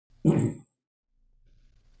Okay.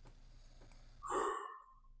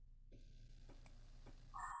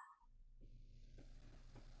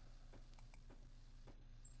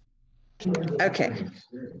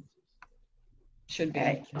 Should be.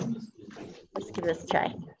 Right. Let's give this a try.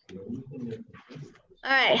 All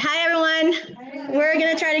right. Hi, everyone. We're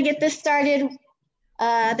going to try to get this started.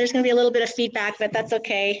 There's going to be a little bit of feedback, but that's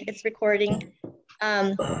okay. It's recording.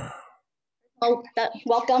 Welcome.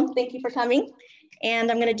 Thank you for coming.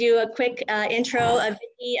 And I'm going to do a quick intro of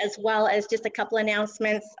Vickey, as well as just a couple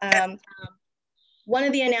announcements. One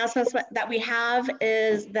of the announcements that we have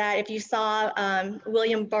is that if you saw,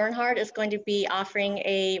 William Bernhardt is going to be offering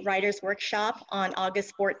a writer's workshop on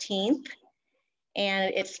August 14th.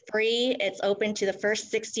 And it's free. It's open to the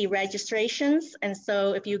first 60 registrations. And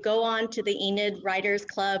so if you go on to the Enid Writers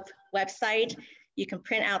Club website, you can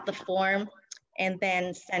print out the form and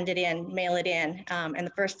then send it in, mail it in. And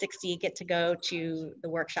the first 60 get to go to the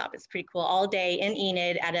workshop. It's pretty cool. All day in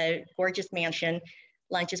Enid at a gorgeous mansion.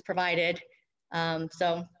 Lunch is provided.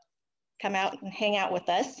 So come out and hang out with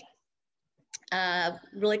us.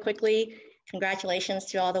 Really quickly, congratulations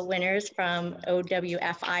to all the winners from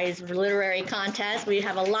OWFI's literary contest. We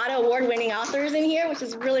have a lot of award-winning authors in here, which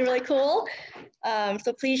is really, really cool.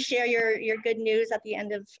 So please share your good news at the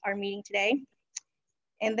end of our meeting today.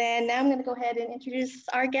 And then now I'm going to go ahead and introduce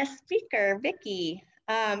our guest speaker, Vickey.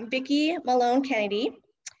 Vickey Malone Kennedy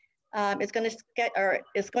is going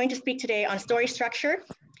to speak today on story structure.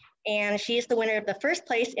 And she is the winner of the first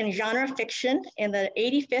place in genre fiction in the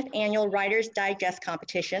 85th Annual Writers Digest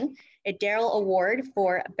Competition, a Darrell Award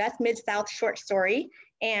for Best Mid-South Short Story,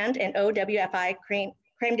 and an OWFI Creme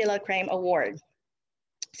de la Creme Award.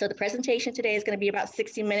 So the presentation today is going to be about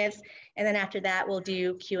 60 minutes, and then after that, we'll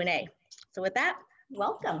do Q&A. So with that,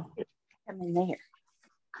 welcome. Come in there.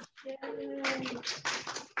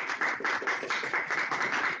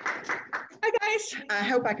 Hi, guys. I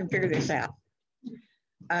hope I can figure this out.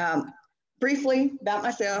 Briefly about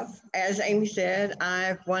myself, as Amy said,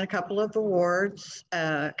 I've won a couple of awards,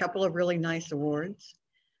 a couple of really nice awards.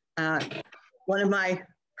 One of my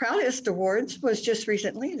proudest awards was just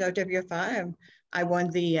recently at OWFI. I won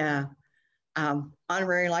the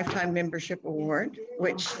Honorary Lifetime Membership Award,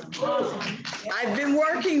 which I've been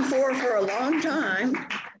working for a long time.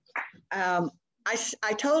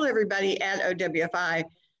 I told everybody at OWFI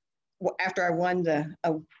after I won the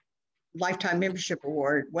Lifetime Membership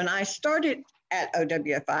Award, when I started at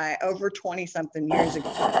OWFI over 20-something years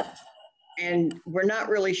ago, and we're not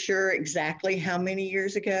really sure exactly how many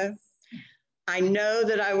years ago. I know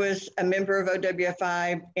that I was a member of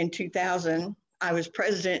OWFI in 2000. I was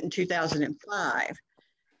president in 2005,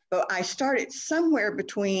 but I started somewhere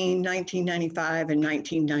between 1995 and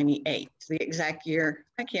 1998. The exact year,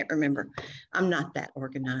 I can't remember. I'm not that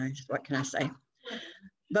organized, what can I say?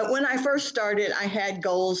 But when I first started, I had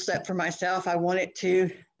goals set for myself. I wanted to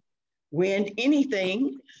win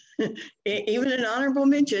anything, even an honorable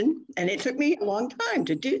mention, and it took me a long time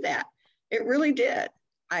to do that. It really did.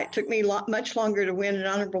 It took me much longer to win an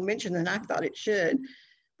honorable mention than I thought it should.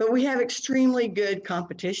 But we have extremely good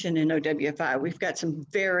competition in OWFI. We've got some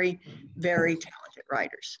very, very talented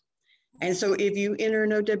writers. And so if you enter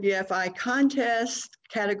an OWFI contest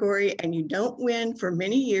category and you don't win for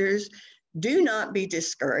many years, do not be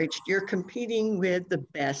discouraged. You're competing with the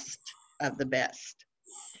best of the best.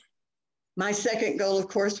 My second goal, of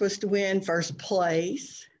course, was to win first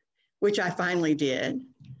place, which I finally did.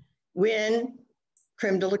 Win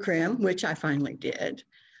Creme de la Creme, which I finally did.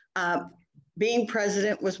 Being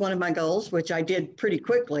president was one of my goals, which I did pretty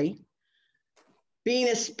quickly. Being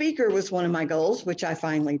a speaker was one of my goals, which I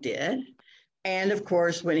finally did. And of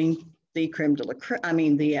course, winning the Creme de la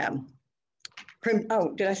Creme,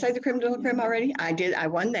 did I say the Creme de la Creme already? I did, I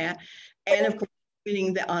won that. And of course,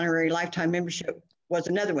 winning the honorary lifetime membership was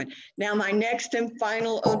another one. Now, my next and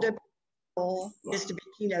final OWFI goal is to be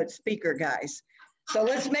keynote speaker, guys. So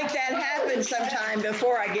let's make that happen sometime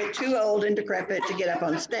before I get too old and decrepit to get up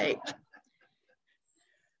on stage.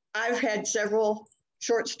 I've had several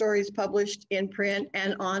short stories published in print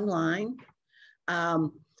and online.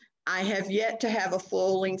 I have yet to have a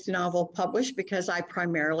full-length novel published because I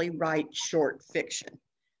primarily write short fiction.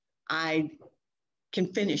 I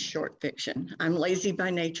can finish short fiction. I'm lazy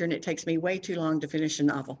by nature and it takes me way too long to finish a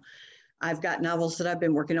novel. I've got novels that I've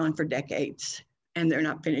been working on for decades and they're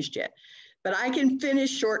not finished yet. But I can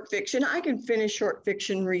finish short fiction. I can finish short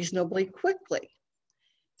fiction reasonably quickly.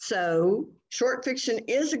 So short fiction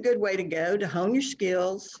is a good way to go to hone your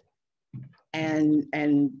skills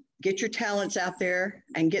and get your talents out there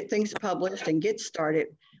and get things published and get started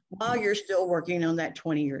while you're still working on that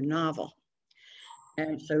 20-year novel.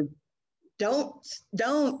 And so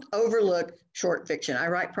don't overlook short fiction. I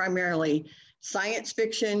write primarily science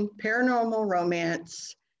fiction, paranormal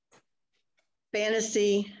romance,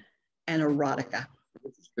 fantasy, and erotica.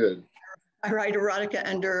 Good. I write erotica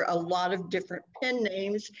under a lot of different pen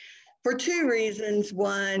names for two reasons.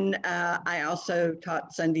 One, I also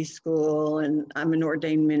taught Sunday school and I'm an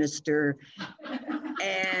ordained minister.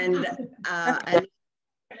 And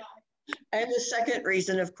the second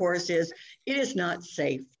reason, of course, is it is not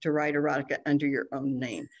safe to write erotica under your own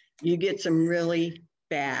name. You get some really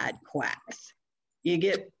bad quacks. You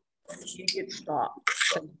get stalked.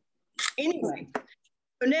 So anyway,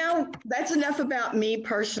 so now that's enough about me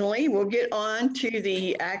personally. We'll get on to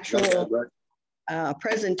the actual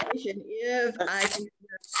presentation. If I can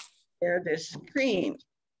share this screen.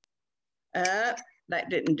 That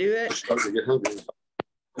didn't do it.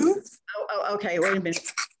 Oh, okay, wait a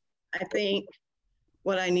minute. I think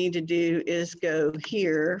what I need to do is go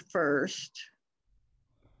here first.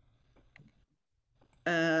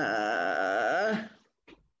 I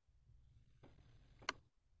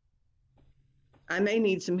may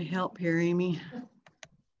need some help here, Amy.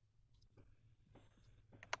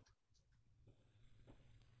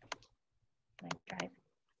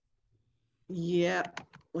 Yep,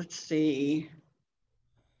 let's see.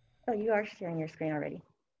 Oh, you are sharing your screen already.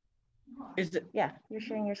 Is it? Yeah, you're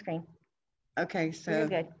sharing your screen. Okay, so. You're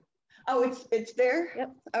good. Oh, it's there?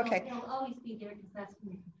 Yep. Okay. It'll always be there because that's from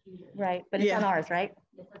the computer. Right, but it's on ours, right?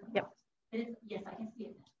 Yes, yep. Yes, I can see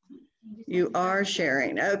it. You are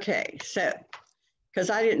sharing. Okay, so, because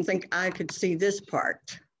I didn't think I could see this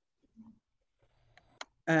part.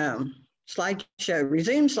 Slideshow,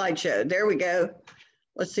 resume slideshow. There we go.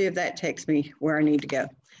 Let's see if that takes me where I need to go.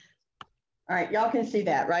 All right, y'all can see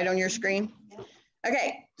that right on your screen.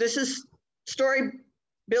 Okay, this is story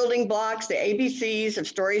building blocks, the ABCs of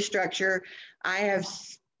story structure. I have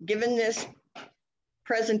given this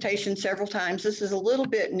presentation several times. This is a little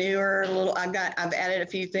bit newer, I've added a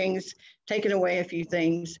few things, taken away a few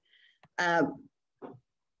things. It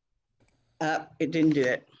didn't do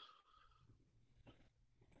it.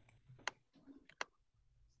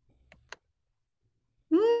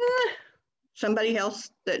 Somebody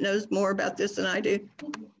else that knows more about this than I do.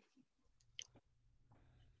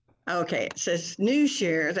 Okay, it says new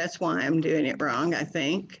share. That's why I'm doing it wrong, I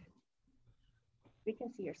think. We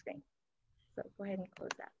can see your screen. So go ahead and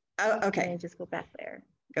close that. Oh, okay. And just go back there.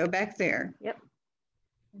 Go back there. Yep.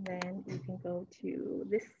 And then you can go to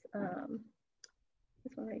this one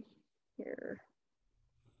right here.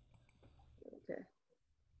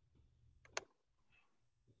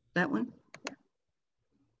 That one? Yeah.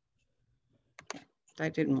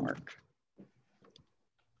 That didn't work.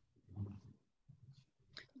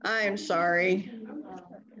 I'm sorry.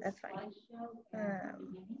 That's fine.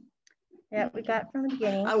 Yeah, we got from the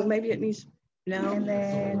beginning. Oh, maybe it needs, no. And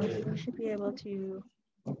then we should be able to,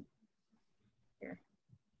 here.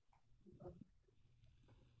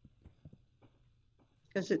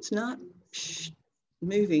 Because it's not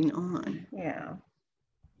moving on. Yeah.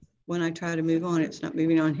 When I try to move on, it's not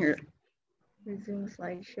moving on here. Resume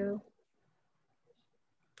slideshow.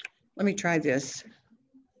 Let me try this.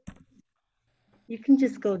 You can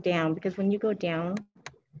just go down because when you go down,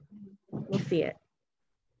 we'll see it.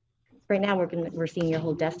 Right now we're seeing your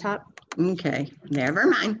whole desktop. Okay, never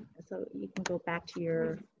mind. So you can go back to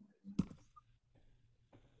your.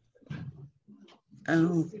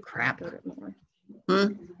 Oh crap. Go to more.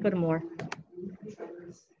 Hmm? Go to more.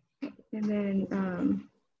 And then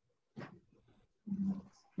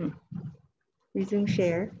resume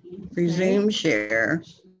share. Resume share.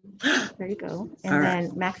 There you go. And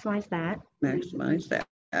then maximize that. Maximize that.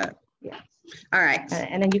 Yeah. All right.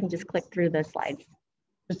 And then you can just click through the slides.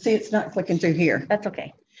 But see, it's not clicking through here. That's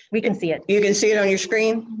okay. We can see it. You can see it on your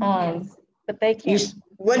screen? But they can't.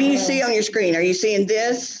 What do you see on your screen? Are you seeing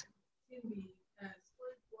this?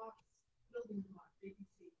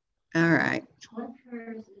 All right.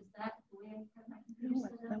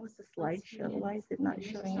 That was the slideshow. Why is it not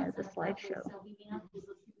showing as a slideshow?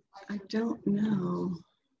 I don't know.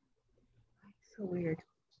 So weird.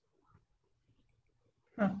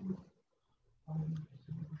 Huh.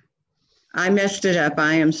 I messed it up.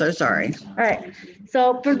 I am so sorry. All right.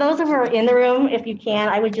 So for those who are in the room, if you can,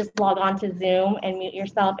 I would just log on to Zoom and mute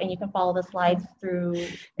yourself, and you can follow the slides through.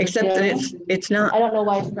 Except Zoom. that it's not. I don't know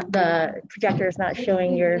why the projector is not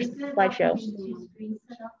showing your slideshow.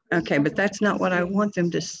 Okay, but that's not what I want them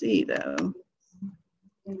to see, though.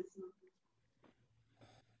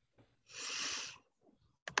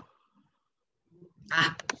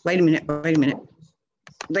 Wait a minute. Wait a minute.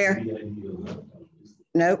 There.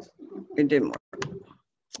 Nope, it didn't work.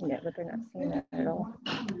 Yeah, but they're not seeing that at all.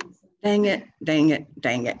 Dang it, dang it,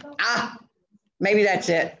 dang it. Ah, maybe that's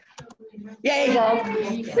it. Yay.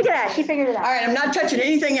 Look at that, she figured it All out. right, I'm not touching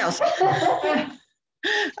anything else.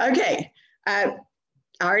 Okay, I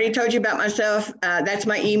already told you about myself. That's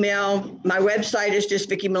my email. My website is just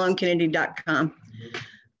VickeyMaloneKennedy.com.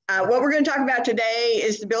 What we're going to talk about today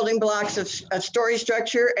is the building blocks of story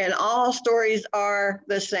structure, and all stories are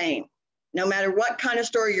the same. No matter what kind of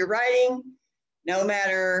story you're writing, no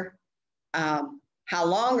matter how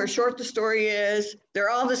long or short the story is, they're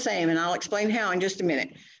all the same, and I'll explain how in just a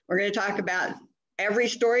minute. We're going to talk about every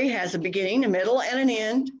story has a beginning, a middle, and an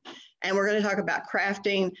end, and we're going to talk about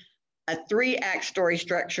crafting a 3-act story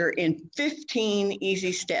structure in 15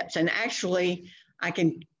 easy steps, and actually, I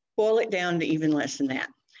can boil it down to even less than that.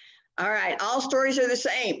 All right, all stories are the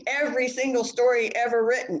same. Every single story ever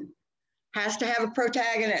written has to have a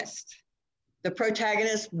protagonist. The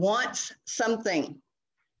protagonist wants something.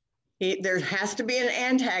 There has to be an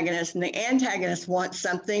antagonist, and the antagonist wants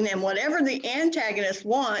something, and whatever the antagonist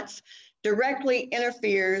wants directly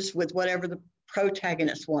interferes with whatever the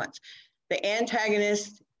protagonist wants. The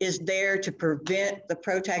antagonist is there to prevent the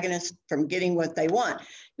protagonist from getting what they want.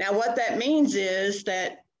 Now, what that means is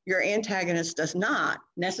that your antagonist does not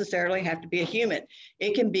necessarily have to be a human.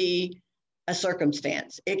 It can be a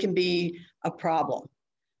circumstance. It can be a problem.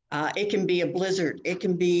 It can be a blizzard. It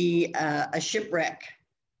can be a shipwreck.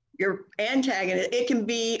 Your antagonist, it can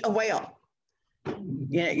be a whale.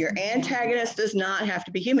 You know, your antagonist does not have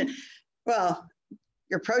to be human. Well,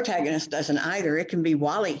 your protagonist doesn't either. It can be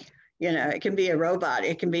Wally, you know, it can be a robot.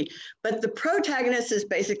 It can be, but the protagonist is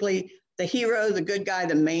basically the hero, the good guy,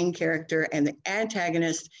 the main character, and the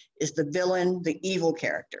antagonist is the villain, the evil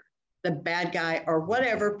character, the bad guy, or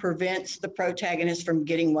whatever prevents the protagonist from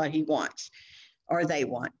getting what he wants or they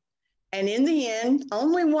want. And in the end,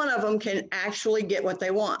 only one of them can actually get what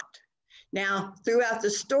they want. Now, throughout the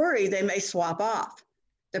story, they may swap off.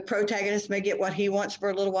 The protagonist may get what he wants for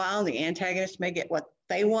a little while, and the antagonist may get what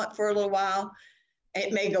they want for a little while.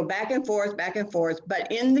 It may go back and forth,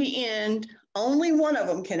 but in the end, only one of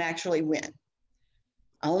them can actually win.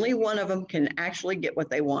 Only one of them can actually get what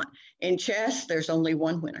they want. In chess, there's only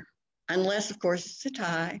one winner, unless, of course, it's a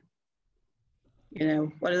tie. You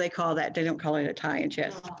know, what do they call that? They don't call it a tie in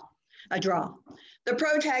chess. A draw. The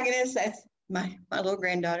protagonist, that's my little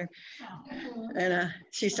granddaughter. And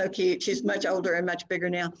she's so cute. She's much older and much bigger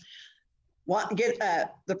now.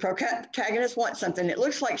 The protagonist wants something. It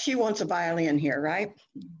looks like she wants a violin here, right?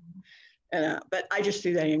 But I just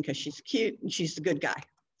threw that in because she's cute and she's the good guy.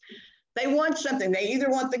 They want something. They either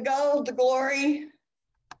want the gold, the glory,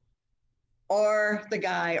 or the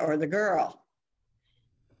guy or the girl.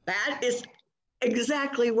 That is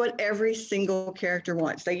exactly what every single character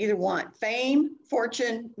wants. They either want fame,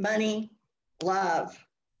 fortune, money, love.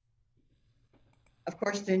 Of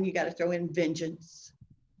course, then you got to throw in vengeance.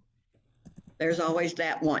 There's always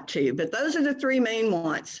that want too. But those are the 3 main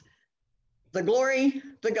wants: the glory,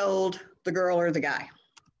 the gold, the girl, or the guy.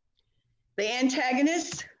 The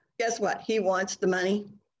antagonist, guess what? He wants the money,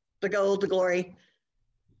 the gold, the glory,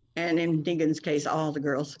 and in Negan's case, all the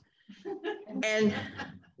girls. And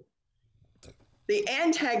the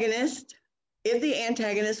antagonist, if the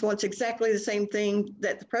antagonist wants exactly the same thing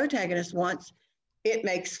that the protagonist wants, it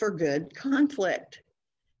makes for good conflict.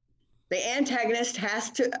 The antagonist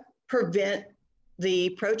has to prevent the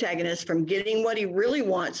protagonist from getting what he really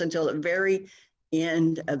wants until the very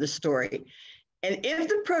end of the story. And if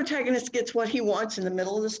the protagonist gets what he wants in the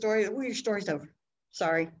middle of the story, well, your story's over.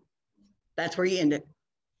 Sorry, that's where you end it.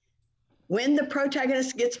 When the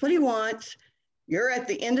protagonist gets what he wants, you're at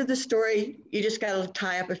the end of the story. You just got to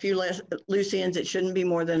tie up a few loose ends. It shouldn't be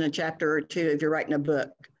more than a chapter or 2 if you're writing a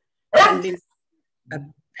book. It shouldn't be a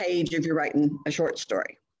page if you're writing a short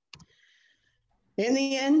story. In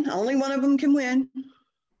the end, only one of them can win.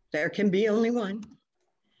 There can be only one.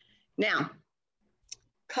 Now,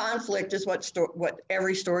 conflict is what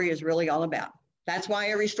every story is really all about. That's why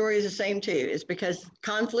every story is the same too, is because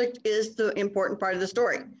conflict is the important part of the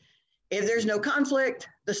story. If there's no conflict,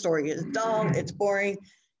 the story is dull, it's boring,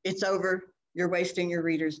 it's over, you're wasting your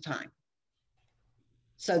reader's time.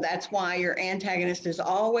 So that's why your antagonist is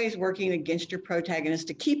always working against your protagonist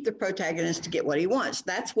to keep the protagonist to get what he wants.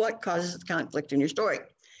 That's what causes conflict in your story.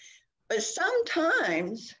 But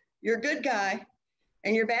sometimes your good guy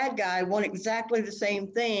and your bad guy want exactly the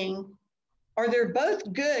same thing, or they're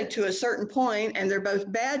both good to a certain point and they're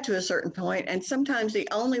both bad to a certain point. And sometimes the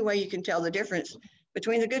only way you can tell the difference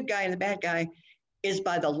between the good guy and the bad guy is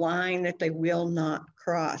by the line that they will not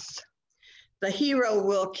cross. The hero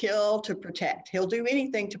will kill to protect. He'll do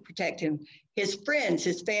anything to protect him, his friends,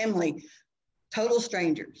 his family, total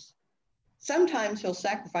strangers. Sometimes he'll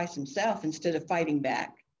sacrifice himself instead of fighting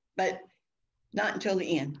back, but not until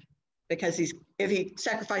the end, because if he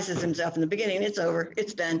sacrifices himself in the beginning, it's over,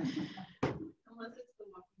 it's done. Unless it's the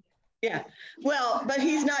Walking Dead. Yeah, well, but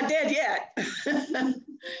he's not dead yet.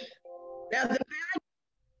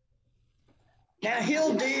 Now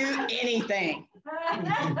he'll do anything.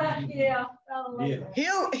 Yeah.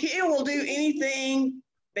 He will do anything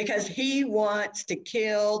because he wants to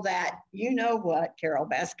kill that, you know what, Carol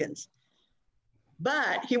Baskins.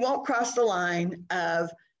 But he won't cross the line of,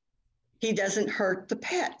 he doesn't hurt the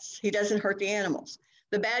pets. He doesn't hurt the animals.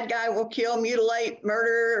 The bad guy will kill, mutilate,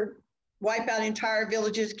 murder, wipe out entire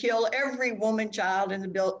villages, kill every woman, child in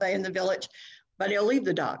the village, but he'll leave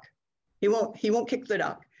the dog. He won't kick the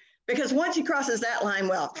dog. Because once he crosses that line,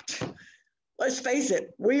 well, let's face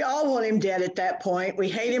it, we all want him dead at that point. We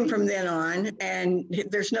hate him from then on, and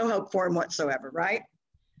there's no hope for him whatsoever, right?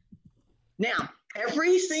 Now,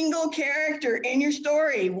 every single character in your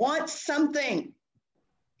story wants something,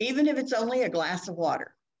 even if it's only a glass of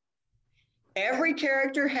water. Every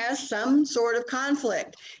character has some sort of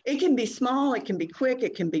conflict. It can be small, it can be quick,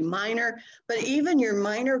 it can be minor, but even your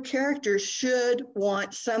minor characters should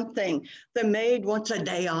want something. The maid wants a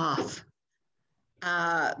day off.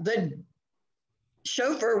 The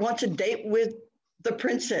chauffeur wants a date with the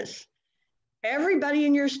princess. Everybody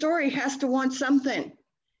in your story has to want something.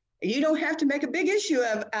 You don't have to make a big issue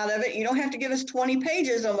out of it. You don't have to give us 20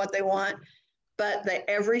 pages on what they want, but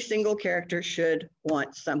every single character should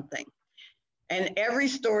want something. And every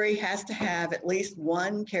story has to have at least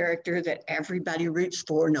one character that everybody roots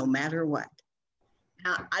for no matter what.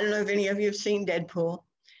 Now, I don't know if any of you have seen Deadpool.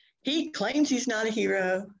 He claims he's not a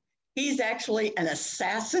hero. He's actually an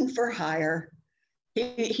assassin for hire.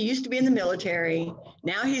 He used to be in the military.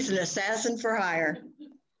 Now he's an assassin for hire.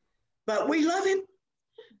 But we love him.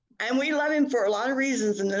 And we love him for a lot of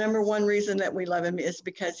reasons. And the number one reason that we love him is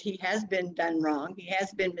because he has been done wrong. He has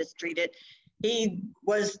been mistreated. He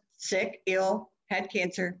was sick, ill, had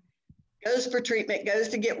cancer, goes for treatment, goes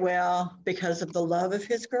to get well because of the love of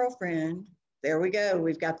his girlfriend. There we go.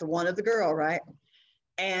 We've got the one of the girl, right?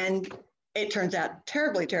 And it turns out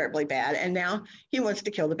terribly, terribly bad. And now he wants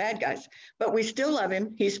to kill the bad guys. But we still love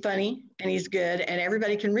him. He's funny and he's good and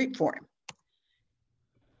everybody can root for him.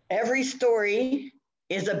 Every story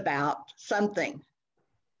is about something.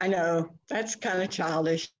 I know that's kind of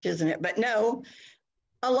childish, isn't it? But no,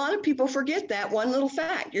 a lot of people forget that one little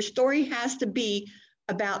fact. Your story has to be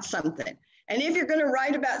about something. And if you're going to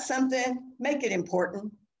write about something, make it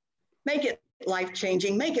important. Make it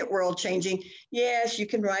life-changing. Make it world-changing. Yes, you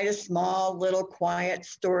can write a small, little, quiet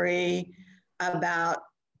story about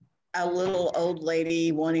a little old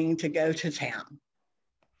lady wanting to go to town.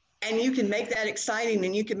 And you can make that exciting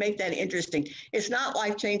and you can make that interesting. It's not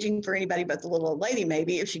life-changing for anybody but the little old lady,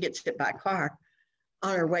 maybe, if she gets hit by a car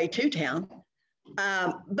on her way to town.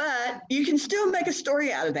 But you can still make a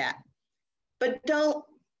story out of that. But don't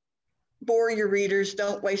bore your readers.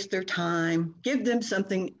 Don't waste their time. Give them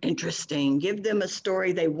something interesting. Give them a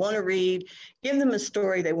story they want to read. Give them a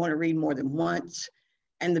story they want to read more than once.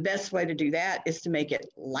 And the best way to do that is to make it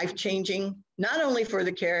life-changing, not only for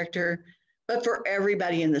the character, but for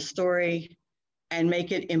everybody in the story, and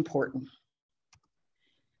make it important.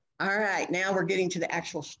 All right, now we're getting to the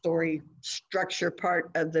actual story structure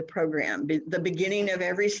part of the program, the beginning of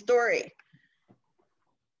every story.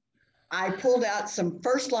 I pulled out some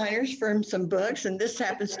first liners from some books, and this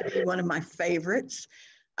happens to be one of my favorites.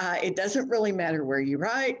 It doesn't really matter where you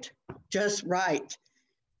write, just write.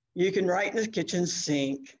 You can write in the kitchen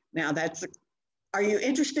sink. Now are you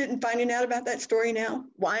interested in finding out about that story now?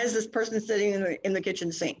 Why is this person sitting in the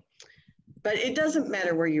kitchen sink? But it doesn't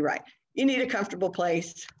matter where you write. You need a comfortable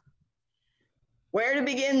place. Where to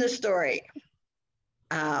begin the story?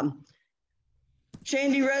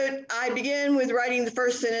 Shandy wrote, I begin with writing the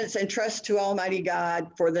first sentence and trust to Almighty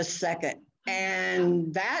God for the second.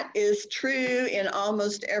 And that is true in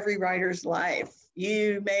almost every writer's life.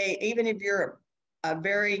 You may, even if you're a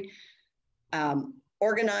very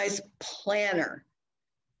organized planner,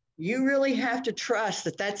 you really have to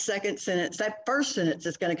trust that second sentence, that first sentence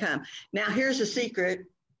is going to come. Now, here's a secret.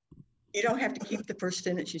 You don't have to keep the first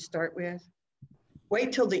sentence you start with.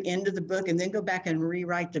 Wait till the end of the book and then go back and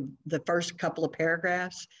rewrite the first couple of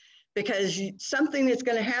paragraphs, because something that's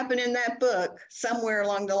going to happen in that book somewhere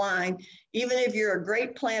along the line, even if you're a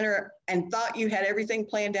great planner and thought you had everything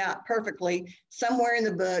planned out perfectly, somewhere in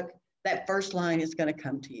the book, that first line is going to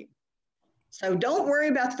come to you. So don't worry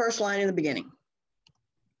about the first line in the beginning.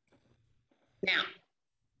 Now,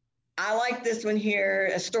 I like this one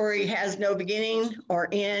here. A story has no beginning or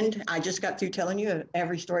end. I just got through telling you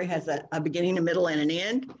every story has a beginning, a middle, and an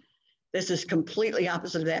end. This is completely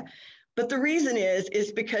opposite of that. But the reason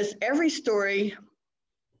is because every story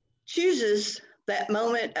chooses that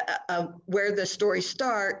moment of where the story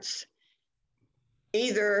starts,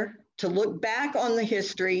 either to look back on the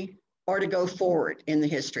history or to go forward in the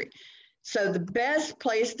history. So the best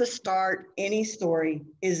place to start any story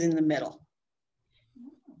is in the middle.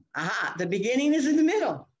 Aha, the beginning is in the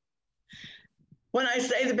middle. When I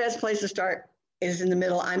say the best place to start is in the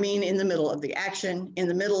middle, I mean in the middle of the action, in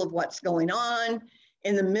the middle of what's going on,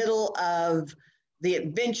 in the middle of the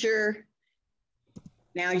adventure.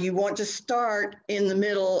 Now you want to start in the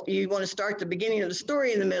middle, you want to start the beginning of the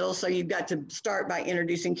story in the middle, so you've got to start by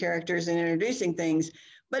introducing characters and introducing things,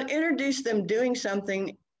 but introduce them doing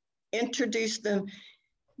something, introduce them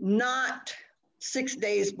not 6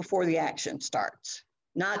 days before the action starts,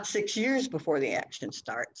 not 6 years before the action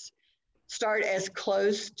starts. Start as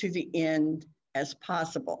close to the end as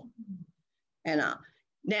possible. And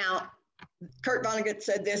now, Kurt Vonnegut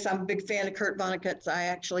said this. I'm a big fan of Kurt Vonnegut. I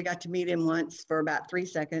actually got to meet him once for about 3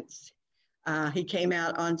 seconds. He came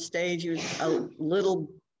out on stage. He was a little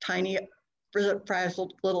tiny,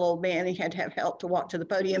 frazzled little old man. He had to have help to walk to the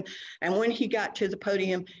podium. And when he got to the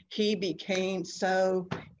podium, he became so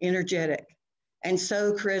energetic and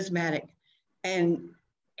so charismatic. And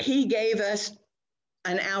he gave us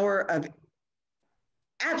an hour of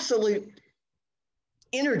absolute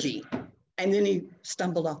energy. And then he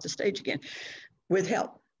stumbled off the stage again with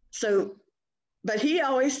help. So, but he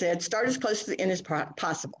always said, start as close to the end as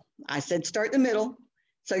possible. I said, start in the middle.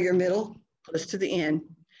 So your middle, close to the end.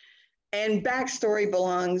 And backstory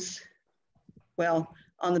belongs, well,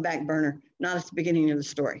 on the back burner, not at the beginning of the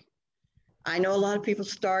story. I know a lot of people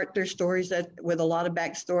start their stories with a lot of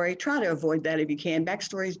backstory. Try to avoid that if you can.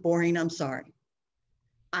 Backstory is boring, I'm sorry.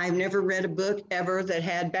 I've never read a book ever that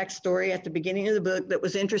had backstory at the beginning of the book that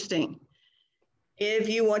was interesting. If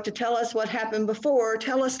you want to tell us what happened before,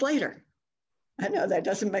 tell us later. I know that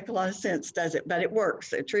doesn't make a lot of sense, does it? But it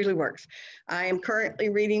works, it truly works. I am currently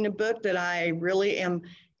reading a book that I really am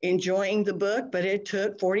enjoying the book, but it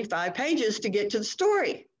took 45 pages to get to the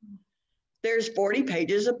story. There's 40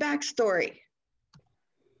 pages of backstory.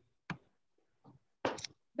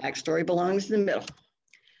 Backstory belongs in the middle.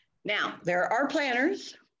 Now, there are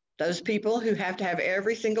planners, those people who have to have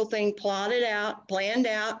every single thing plotted out, planned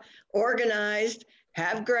out, organized,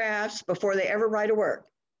 have graphs before they ever write a word.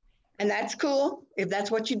 And that's cool if that's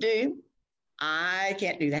what you do. I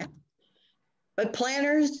can't do that. But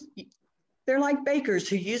planners, they're like bakers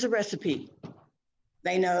who use a recipe.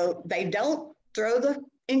 They know they don't throw the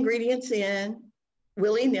ingredients in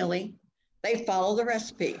willy-nilly. They follow the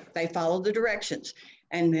recipe. They follow the directions.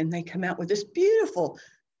 And then they come out with this beautiful,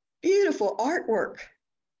 beautiful artwork.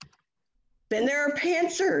 Then there are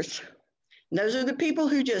pantsers. And those are the people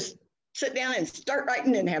who just sit down and start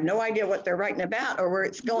writing and have no idea what they're writing about or where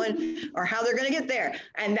it's going or how they're going to get there.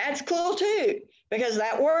 And that's cool too, because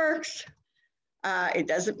that works. It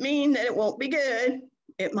doesn't mean that it won't be good.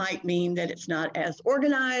 It might mean that it's not as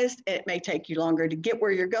organized. It may take you longer to get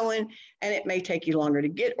where you're going, and it may take you longer to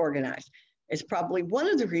get organized. It's probably one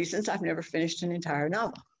of the reasons I've never finished an entire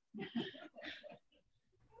novel.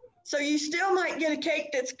 So you still might get a cake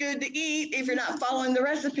that's good to eat if you're not following the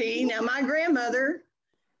recipe. Now, my grandmother,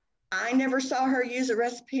 I never saw her use a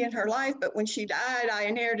recipe in her life, but when she died, I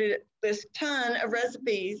inherited this ton of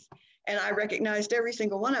recipes, and I recognized every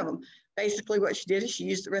single one of them. Basically, what she did is she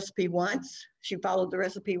used the recipe once, she followed the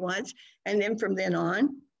recipe once, and then from then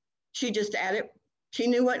on, she just added, she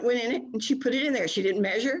knew what went in it, and she put it in there. She didn't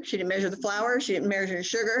measure the flour, she didn't measure the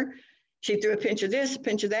sugar. She threw a pinch of this, a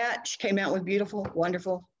pinch of that. She came out with beautiful,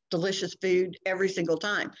 wonderful, delicious food every single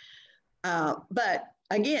time. But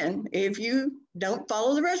again, if you don't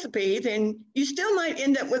follow the recipe, then you still might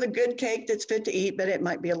end up with a good cake that's fit to eat, but it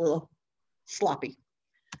might be a little sloppy.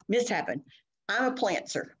 Mishappened. I'm a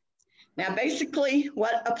plantser. Now, basically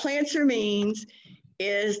what a plantser means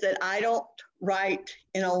is that I don't write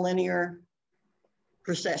in a linear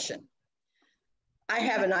procession. I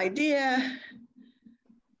have an idea.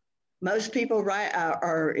 Most people write,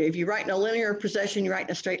 or if you write in a linear procession, you write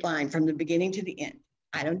in a straight line from the beginning to the end.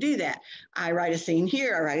 I don't do that. I write a scene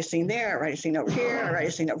here, I write a scene there, I write a scene over here, I write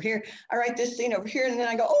a scene over here, I write this scene over here, and then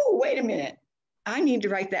I go, oh, wait a minute. I need to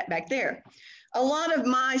write that back there. A lot of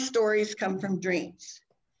my stories come from dreams,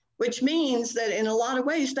 which means that in a lot of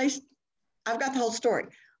ways, I've got the whole story.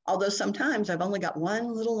 Although sometimes I've only got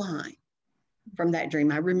one little line from that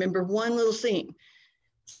dream. I remember one little scene.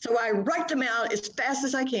 So I write them out as fast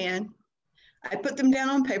as I can. I put them down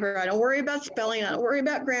on paper. I don't worry about spelling. I don't worry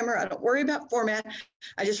about grammar. I don't worry about format.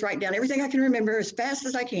 I just write down everything I can remember as fast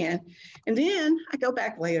as I can. And then I go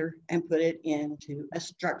back later and put it into a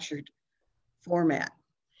structured format.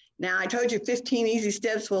 Now, I told you 15 easy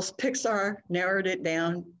steps. Well, Pixar narrowed it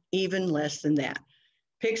down even less than that.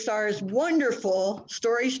 Pixar's wonderful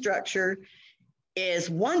story structure is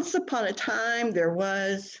once upon a time, there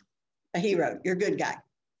was a hero, your good guy,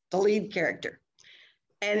 the lead character.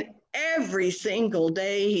 And every single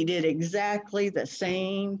day, he did exactly the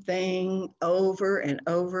same thing over and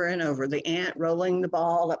over and over. The ant rolling the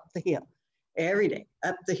ball up the hill, every day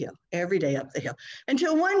up the hill, every day up the hill,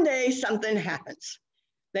 until one day something happens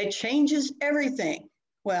that changes everything.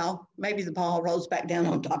 Well, maybe the ball rolls back down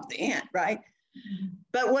on top of the ant, right?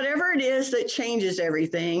 But whatever it is that changes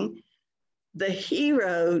everything, the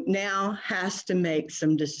hero now has to make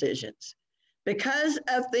some decisions. Because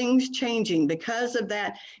of things changing, because of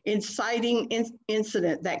that inciting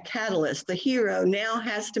incident, that catalyst, the hero now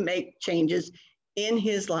has to make changes in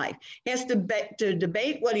his life. He has to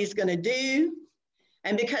debate what he's going to do.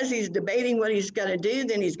 And because he's debating what he's going to do,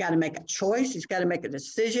 then he's got to make a choice. He's got to make a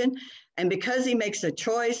decision. And because he makes a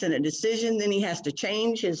choice and a decision, then he has to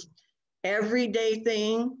change his everyday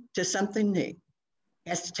thing to something new. He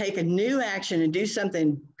has to take a new action and do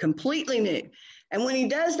something completely new. And when he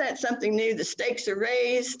does that something new, the stakes are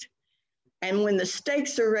raised. And when the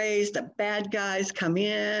stakes are raised, the bad guys come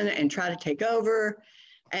in and try to take over.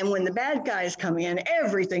 And when the bad guys come in,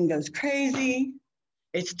 everything goes crazy.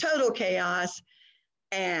 It's total chaos.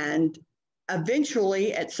 And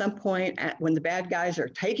eventually, at some point, when the bad guys are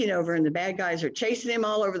taking over and the bad guys are chasing him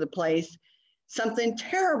all over the place, something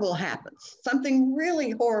terrible happens. Something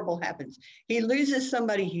really horrible happens. He loses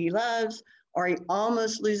somebody he loves, or he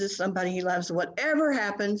almost loses somebody he loves. Whatever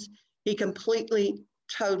happens, he completely,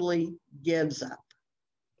 totally gives up.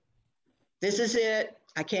 This is it.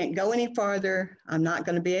 I can't go any farther. I'm not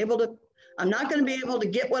going to be able to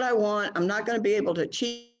get what I want. I'm not going to be able to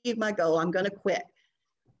achieve my goal. I'm going to quit.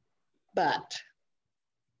 But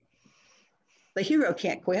the hero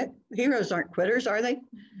can't quit. Heroes aren't quitters, are they?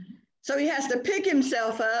 So he has to pick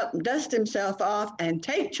himself up, dust himself off, and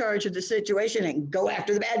take charge of the situation and go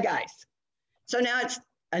after the bad guys. So now it's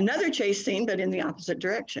another chase scene, but in the opposite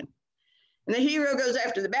direction. And the hero goes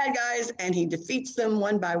after the bad guys and he defeats them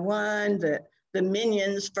one by one. The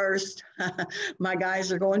minions first. My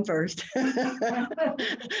guys are going first.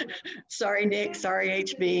 Sorry, Nick. Sorry,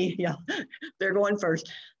 HB. Yeah, they're going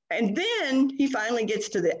first. And then he finally gets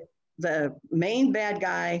to the main bad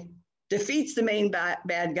guy, defeats the main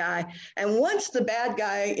bad guy. And once the bad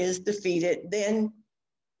guy is defeated, then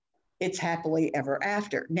it's happily ever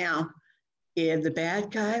after. Now, if the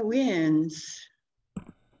bad guy wins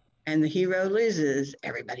and the hero loses,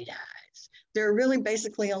 everybody dies. There are really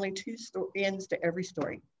basically only two ends to every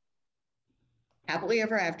story. Happily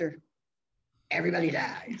ever after, everybody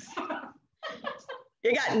dies.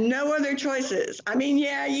 You got no other choices. I mean,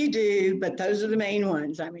 yeah, you do, but those are the main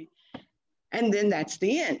ones. I mean, and then that's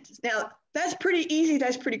the end. Now, that's pretty easy.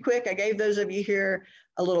 That's pretty quick. I gave those of you here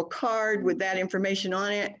a little card with that information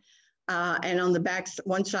on it. And on the back,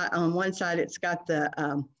 on one side, it's got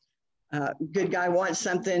the good guy wants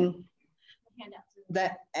something.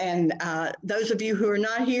 Those of you who are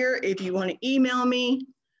not here, if you want to email me,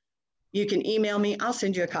 you can email me. I'll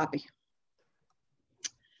send you a copy.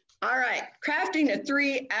 All right, crafting a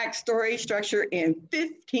 3-act story structure in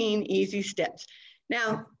 15 easy steps.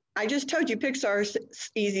 Now, I just told you Pixar's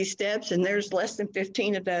easy steps, and there's less than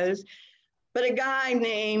 15 of those. But a guy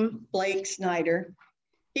named Blake Snyder,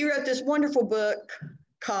 he wrote this wonderful book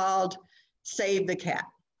called Save the Cat.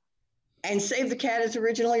 And Save the Cat is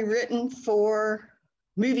originally written for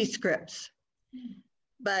movie scripts.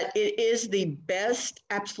 But it is the best,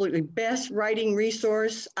 absolutely best writing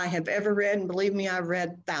resource I have ever read. And believe me, I've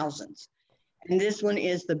read thousands. And this one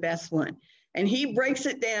is the best one. And he breaks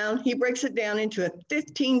it down. He breaks it down into a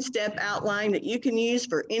 15-step outline that you can use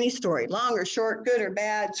for any story, long or short, good or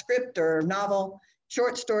bad, script or novel,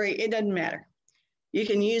 short story, it doesn't matter. You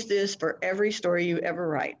can use this for every story you ever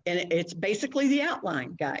write. And it's basically the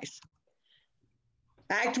outline, guys.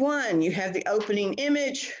 Act 1, you have the opening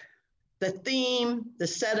image, the theme, the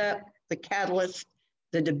setup, the catalyst,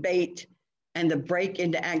 the debate, and the break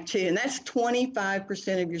into Act 2. And that's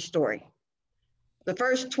 25% of your story. The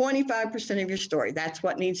first 25% of your story, that's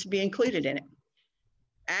what needs to be included in it.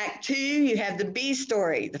 Act 2, you have the B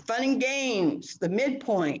story, the fun and games, the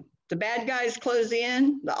midpoint, the bad guys close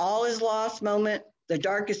in, the all is lost moment, the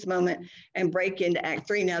darkest moment, and break into Act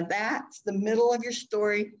 3. Now that's the middle of your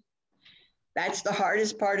story. That's the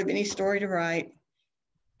hardest part of any story to write.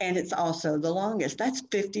 And it's also the longest. That's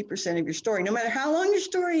 50% of your story, no matter how long your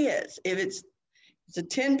story is. If it's a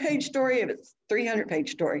 10-page story, if it's a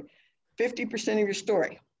 300-page story, 50% of your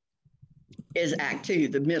story is Act 2,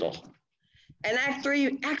 the middle. And Act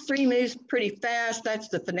three moves pretty fast. That's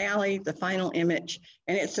the finale, the final image,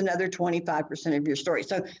 and it's another 25% of your story.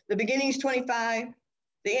 So the beginning is 25,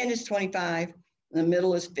 the end is 25, and the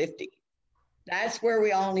middle is 50. That's where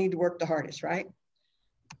we all need to work the hardest, right?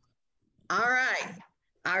 All right.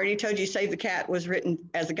 I already told you Save the Cat was written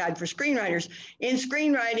as a guide for screenwriters. In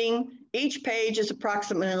screenwriting, each page of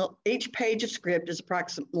script is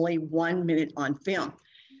approximately 1 minute on film.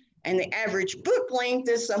 And the average book length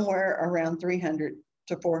is somewhere around 300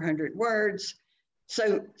 to 400 words.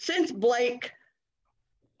 So since Blake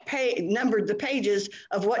numbered the pages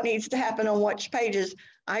of what needs to happen on which pages,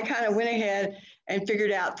 I kind of went ahead and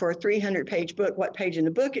figured out for a 300-page book what page in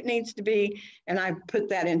the book it needs to be. And I put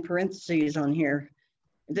that in parentheses on here.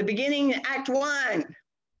 At the beginning, Act 1,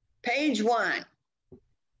 page 1.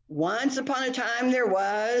 Once upon a time, there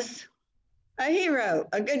was a hero,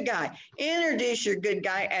 a good guy. Introduce your good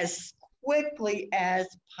guy as quickly as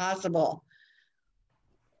possible.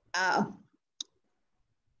 And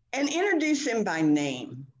introduce him by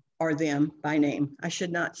name, or them by name. I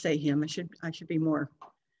should not say him. I should be more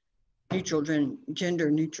neutral,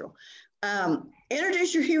 gender neutral.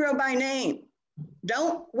 Introduce your hero by name.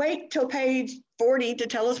 Don't wait till page 40 to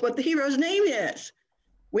tell us what the hero's name is.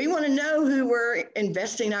 We want to know who we're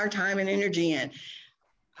investing our time and energy in.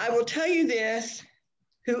 I will tell you this,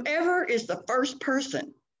 whoever is the first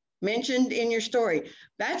person mentioned in your story,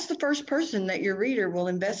 that's the first person that your reader will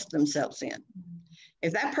invest themselves in.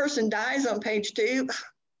 If that person dies on page 2,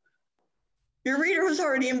 your reader was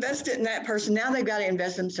already invested in that person. Now they've got to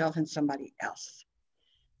invest themselves in somebody else.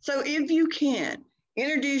 So if you can,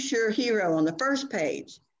 introduce your hero on the first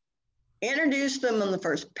page, introduce them on the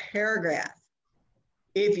first paragraph.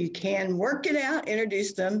 If you can work it out,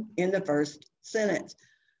 introduce them in the first sentence.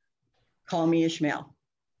 Call me Ishmael.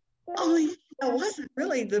 Only Ishmael wasn't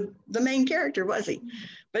really the main character, was he?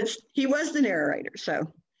 But he was the narrator.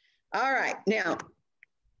 So, all right, now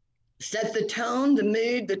set the tone, the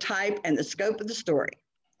mood, the type, and the scope of the story.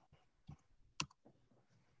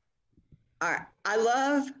 All right, I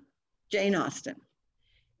love Jane Austen.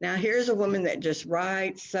 Now here's a woman that just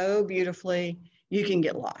writes so beautifully, you can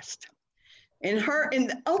get lost. In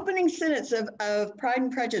the opening sentence of Pride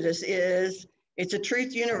and Prejudice is, it's a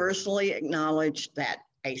truth universally acknowledged that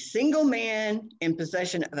a single man in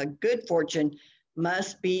possession of a good fortune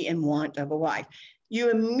must be in want of a wife.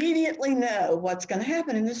 You immediately know what's going to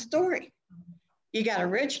happen in this story. You got a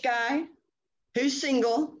rich guy who's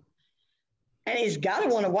single, and he's got to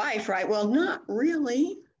want a wife, right? Well, not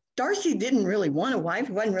really. Darcy didn't really want a wife.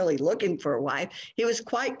 He wasn't really looking for a wife. He was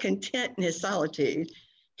quite content in his solitude.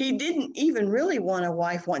 He didn't even really want a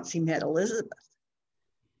wife once he met Elizabeth,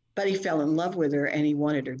 but he fell in love with her and he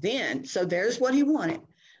wanted her then. So there's what he wanted.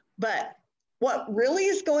 But what really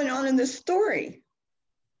is going on in this story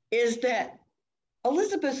is that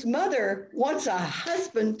Elizabeth's mother wants a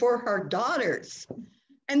husband for her daughters.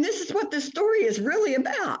 And this is what the story is really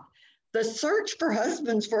about, the search for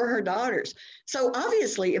husbands for her daughters. So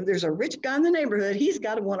obviously, if there's a rich guy in the neighborhood, he's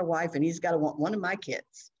got to want a wife and he's got to want one of my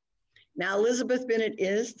kids. Now, Elizabeth Bennet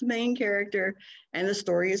is the main character and the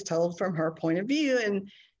story is told from her point of view.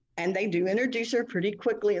 And they do introduce her pretty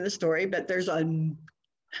quickly in the story, but there's a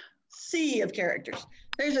sea of characters.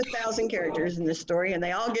 There's 1,000 characters in this story and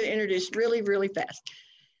they all get introduced really, really fast.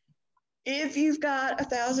 If you've got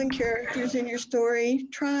 1,000 characters in your story,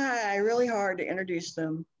 try really hard to introduce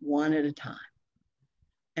them one at a time.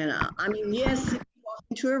 And I mean, yes, you walk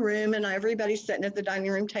into a room and everybody's sitting at the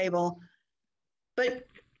dining room table, but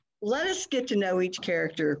let us get to know each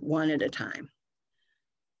character one at a time.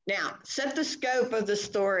 Now, set the scope of the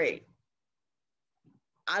story.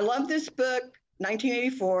 I love this book,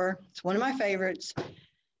 1984. It's one of my favorites.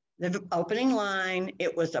 The opening line,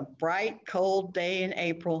 it was a bright, cold day in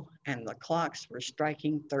April, and the clocks were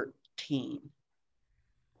striking 13.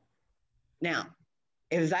 Now,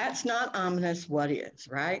 if that's not ominous, what is,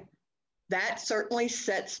 right? That certainly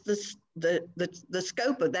sets the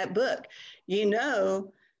scope of that book. You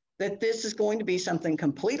know that this is going to be something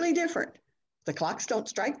completely different. The clocks don't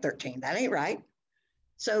strike 13. That ain't right.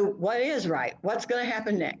 So what is right? What's going to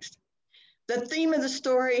happen next? The theme of the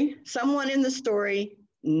story, someone in the story,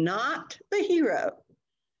 not the hero,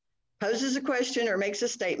 poses a question or makes a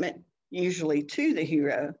statement, usually to the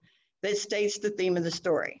hero, that states the theme of the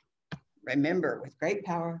story. Remember, with great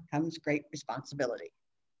power comes great responsibility.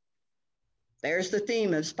 There's the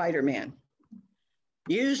theme of Spider-Man.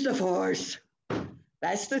 Use the Force.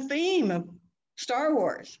 That's the theme of Star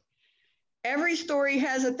Wars. Every story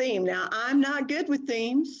has a theme. Now, I'm not good with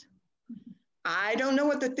themes. I don't know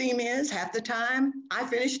what the theme is. Half the time, I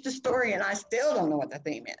finish the story and I still don't know what the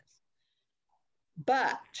theme is.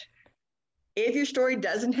 But If your story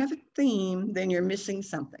doesn't have a theme, then you're missing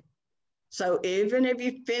something. So even if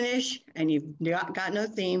you finish and you've got no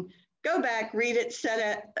theme, go back, read it,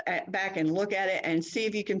 set it back and look at it and see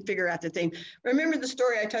if you can figure out the theme. Remember the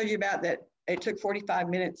story I told you about that it took 45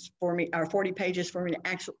 minutes for me, or 40 pages for me to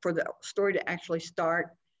actually, for the story to actually start?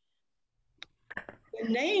 The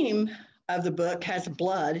name of the book has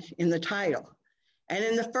blood in the title. And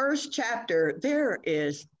in the first chapter, there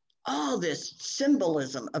is all this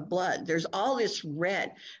symbolism of blood. There's all this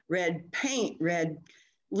red paint, red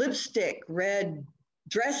lipstick, red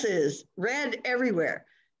dresses, red everywhere.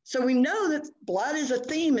 So we know that blood is a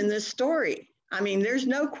theme in this story. I mean, there's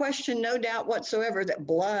no question, no doubt whatsoever that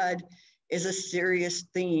blood is a serious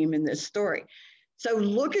theme in this story. So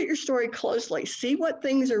look at your story closely, see what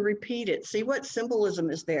things are repeated, see what symbolism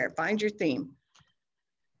is there, find your theme.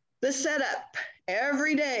 The setup,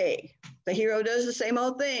 every day, the hero does the same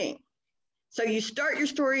old thing. So you start your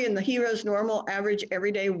story in the hero's normal, average,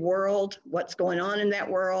 everyday world, what's going on in that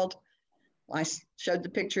world. I showed the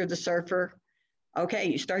picture of the surfer. Okay,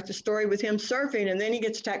 you start the story with him surfing and then he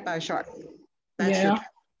gets attacked by a shark. That's yeah.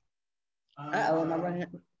 Uh-oh, am I running it?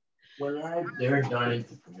 When I've done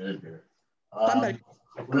into vinegar, when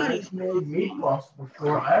I've made meatballs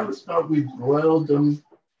before, I always thought we boiled them.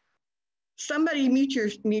 Somebody mute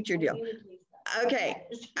your deal. Okay,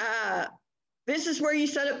 this is where you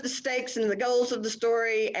set up the stakes and the goals of the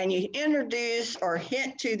story, and you introduce or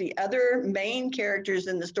hint to the other main characters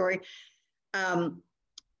in the story. The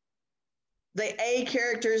A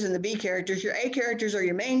characters and the B characters. Your A characters are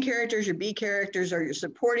your main characters, your B characters are your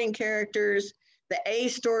supporting characters. The A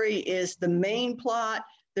story is the main plot,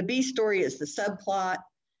 the B story is the subplot.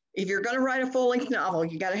 If you're going to write a full-length novel,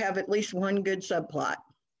 you got to have at least one good subplot.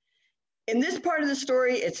 In this part of the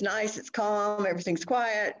story, it's nice, it's calm, everything's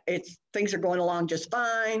quiet, things are going along just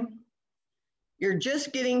fine. You're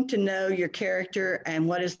just getting to know your character and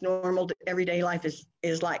what is normal to everyday life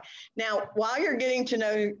is like. Now, while you're getting to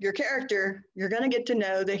know your character, you're going to get to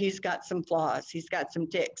know that he's got some flaws, he's got some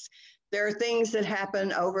ticks. There are things that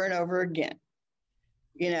happen over and over again.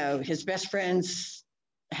 You know, his best friends,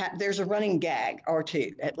 there's a running gag or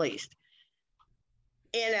two at least.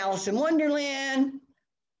 In Alice in Wonderland,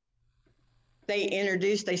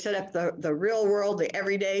 they set up the real world, the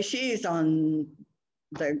everyday. She's on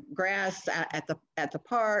the grass at the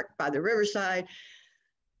park by the riverside,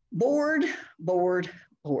 bored.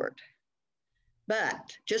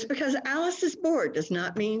 But just because Alice is bored does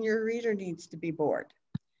not mean your reader needs to be bored.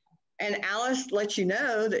 And Alice lets you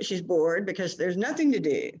know that she's bored because there's nothing to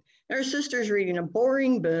do. Her sister's reading a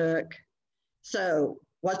boring book. So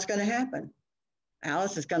what's going to happen?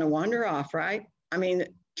 Alice is going to wander off, right? I mean,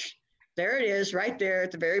 there it is right there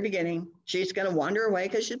at the very beginning. She's going to wander away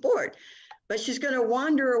because she's bored. But she's going to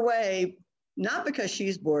wander away not because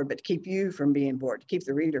she's bored, but to keep you from being bored, to keep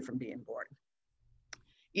the reader from being bored.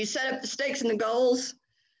 You set up the stakes and the goals.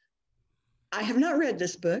 I have not read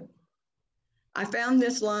this book. I found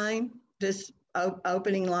this line, this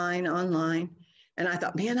opening line online, and I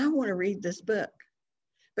thought, man, I want to read this book.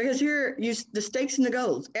 Because here, the stakes and the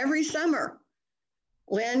goals. Every summer,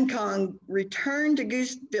 Lan Kong returned to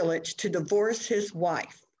Goose Village to divorce his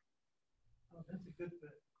wife. Oh, that's a good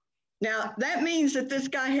book. Now, that means that this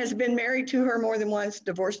guy has been married to her more than once,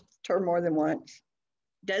 divorced her more than once,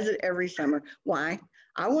 does it every summer. Why?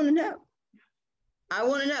 I want to know. I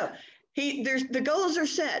want to know. The goals are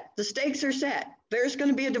set. The stakes are set. There's going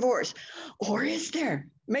to be a divorce. Or is there?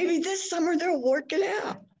 Maybe this summer they'll work it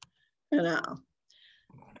out. You know.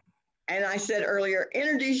 And I said earlier,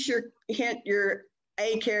 introduce your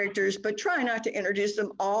A characters, but try not to introduce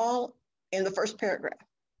them all in the first paragraph.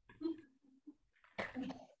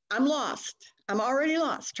 I'm lost. I'm already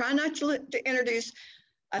lost. Try not to introduce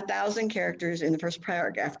 1,000 characters in the first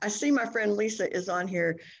paragraph. I see my friend Lisa is on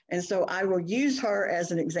here, and so I will use her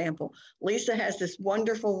as an example. Lisa has this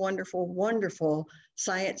wonderful, wonderful, wonderful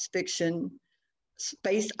science fiction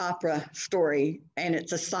space opera story, and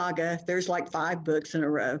it's a saga. There's like 5 books in a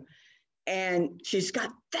row, and she's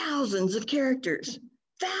got thousands of characters,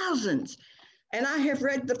 thousands. And I have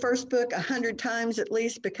read the first book 100 times at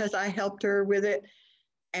least because I helped her with it.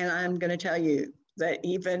 And I'm going to tell you that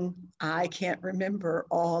even I can't remember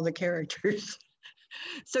all the characters.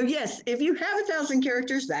 So yes, if you have 1,000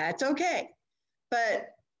 characters, that's okay. But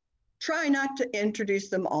try not to introduce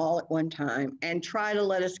them all at one time and try to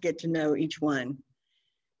let us get to know each one.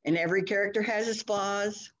 And every character has its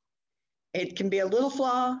flaws. It can be a little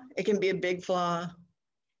flaw. It can be a big flaw.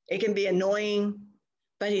 It can be annoying,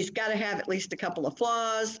 but he's got to have at least a couple of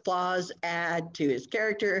flaws. Flaws add to his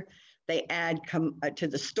character. They add to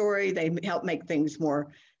the story. They help make things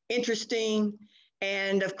more interesting.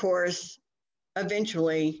 And of course,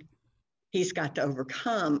 eventually he's got to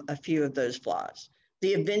overcome a few of those flaws.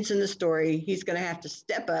 The events in the story, he's going to have to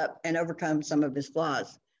step up and overcome some of his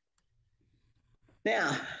flaws.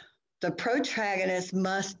 Now, the protagonist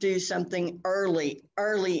must do something early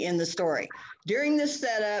in the story. During the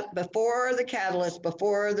setup, before the catalyst,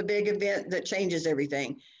 before the big event that changes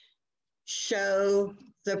everything, show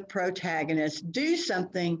the protagonist do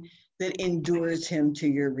something that endures him to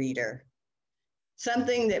your reader.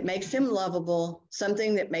 Something that makes him lovable,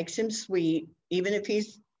 something that makes him sweet, even if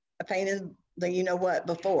he's a pain in the you know what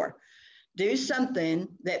before. Do something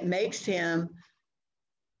that makes him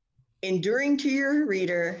enduring to your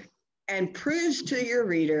reader and proves to your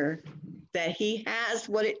reader that he has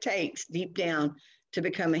what it takes deep down to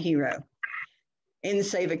become a hero. In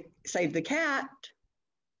Save the Cat,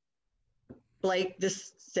 Blake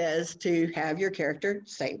just says to have your character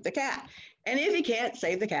save the cat. And if he can't,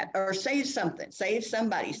 save the cat or save something, save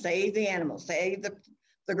somebody, save the animal, save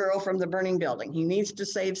the girl from the burning building. He needs to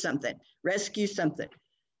save something, rescue something.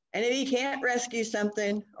 And if he can't rescue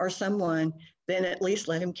something or someone, then at least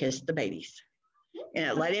let him kiss the babies.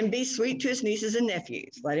 Let him be sweet to his nieces and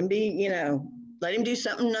nephews. Let him be, let him do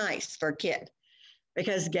something nice for a kid.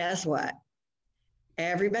 Because guess what?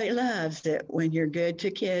 Everybody loves it when you're good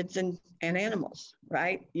to kids and animals,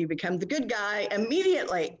 right? You become the good guy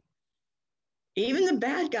immediately. Even the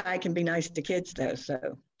bad guy can be nice to kids though,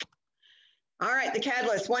 so. All right, the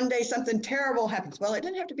catalyst. One day something terrible happens. Well, it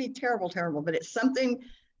doesn't have to be terrible, but it's something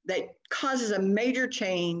that causes a major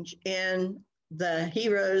change in the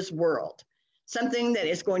hero's world. Something that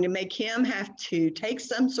is going to make him have to take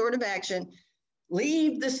some sort of action,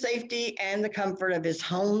 leave the safety and the comfort of his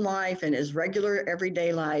home life and his regular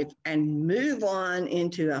everyday life and move on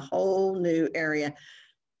into a whole new area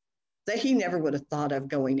that he never would have thought of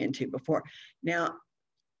going into before. Now,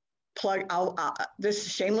 this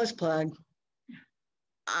shameless plug,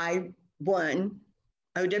 I won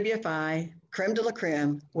OWFI Creme de la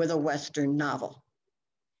Creme with a Western novel.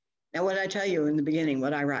 Now, what did I tell you in the beginning,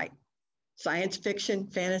 what I write? Science fiction,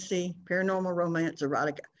 fantasy, paranormal romance,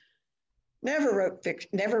 erotica.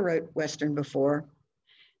 Never wrote Western before.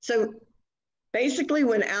 So basically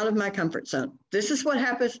went out of my comfort zone. This is what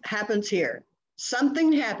happens here.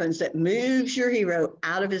 Something happens that moves your hero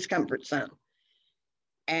out of his comfort zone.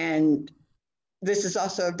 And this is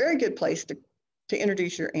also a very good place to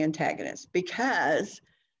introduce your antagonist because,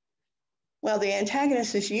 well, the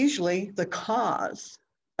antagonist is usually the cause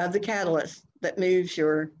of the catalyst that moves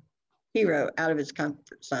your hero out of his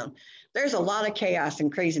comfort zone. There's a lot of chaos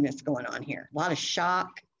and craziness going on here, a lot of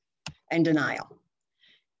shock and denial.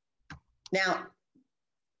 Now,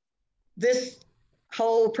 this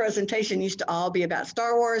whole presentation used to all be about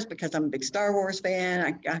Star Wars because I'm a big Star Wars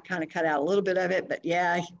fan. I kind of cut out a little bit of it, but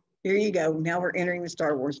yeah, here you go. Now we're entering the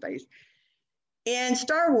Star Wars phase. In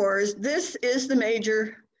Star Wars, this is the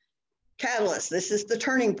major catalyst. This is the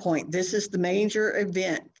turning point. This is the major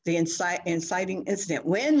event, the inciting incident.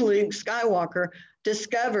 When Luke Skywalker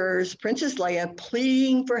discovers Princess Leia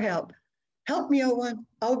pleading for help. Help me,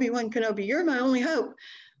 Obi-Wan Kenobi, you're my only hope.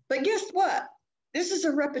 But guess what? This is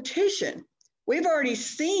a repetition. We've already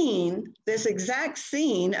seen this exact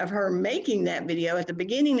scene of her making that video at the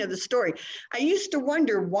beginning of the story. I used to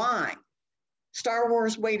wonder why Star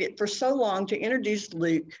Wars waited for so long to introduce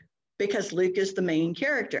Luke, because Luke is the main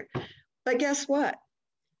character. But guess what?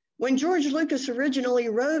 When George Lucas originally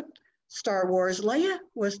wrote Star Wars, Leia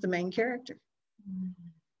was the main character.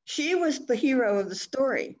 She was the hero of the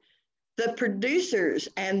story. The producers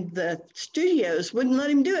and the studios wouldn't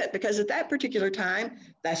let him do it because at that particular time,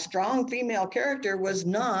 that strong female character was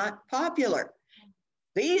not popular.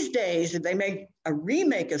 These days, if they make a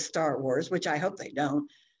remake of Star Wars, which I hope they don't,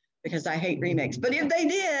 because I hate remakes, but if they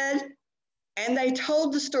did, and they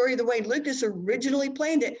told the story the way Lucas originally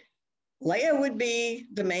planned it, Leia would be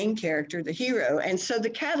the main character, the hero. And so the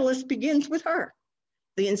catalyst begins with her.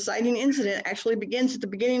 The inciting incident actually begins at the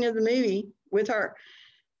beginning of the movie with her.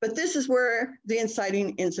 But this is where the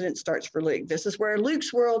inciting incident starts for Luke. This is where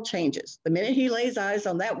Luke's world changes. The minute he lays eyes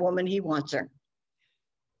on that woman, he wants her.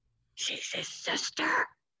 She's his sister.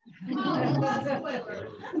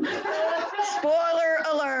 Spoiler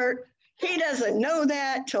alert. He doesn't know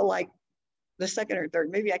that till like the second or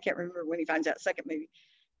third movie. I can't remember when he finds out, second movie.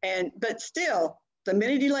 But still, the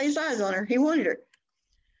minute he lays eyes on her, he wanted her.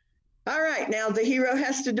 All right, now the hero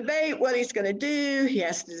has to debate what he's going to do. He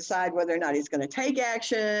has to decide whether or not he's going to take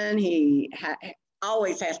action. He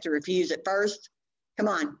always has to refuse at first. Come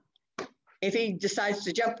on. If he decides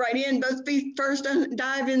to jump right in, both feet first and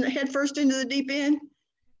dive in head first into the deep end,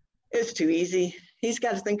 it's too easy. He's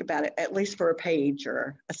got to think about it, at least for a page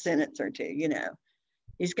or a sentence or two, you know.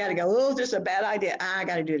 He's got to go, oh, this is a bad idea. I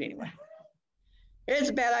got to do it anyway.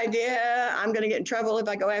 It's a bad idea. I'm going to get in trouble if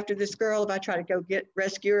I go after this girl, if I try to go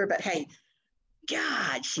rescue her. But hey,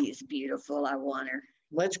 God, she is beautiful. I want her.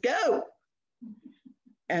 Let's go.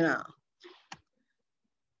 And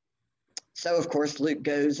so, of course, Luke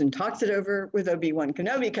goes and talks it over with Obi-Wan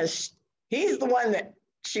Kenobi because he's the one that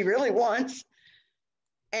she really wants.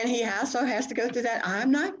 And he also has to go through that.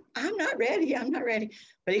 I'm not ready. I'm not ready.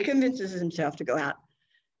 But he convinces himself to go out.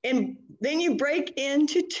 And then you break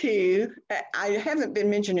into two. I haven't been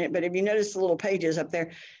mentioning it, but if you notice the little pages up there,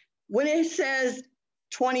 when it says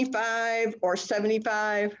 25 or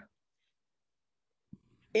 75,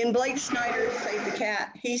 in Blake Snyder's Save the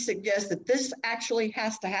Cat, he suggests that this actually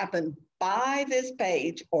has to happen by this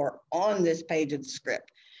page or on this page of the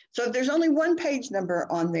script. So if there's only one page number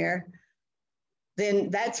on there, then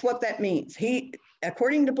that's what that means.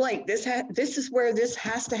 According to Blake, this is where this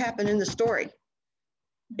has to happen in the story.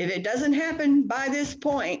 If it doesn't happen by this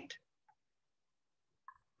point,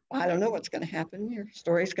 I don't know what's going to happen. Your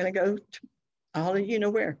story's going to go to all of you know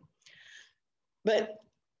where. But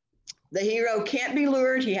the hero can't be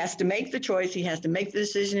lured. He has to make the choice. He has to make the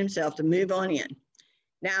decision himself to move on in.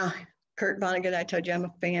 Now, Kurt Vonnegut, I told you I'm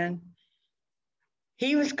a fan.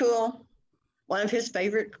 He was cool. One of his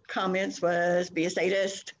favorite comments was, be a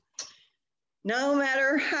sadist. No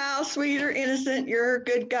matter how sweet or innocent your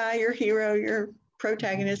good guy, your hero, your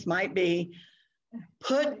protagonist might be,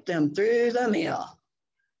 put them through the mill.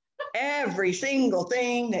 Every single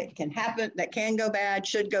thing that can happen, that can go bad,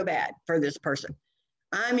 should go bad for this person.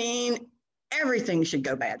 I mean, everything should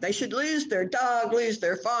go bad. They should lose their dog, lose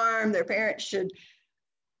their farm, their parents should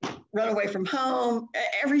run away from home.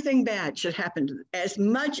 Everything bad should happen to them, as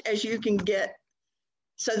much as you can get,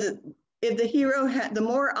 so that if the hero, the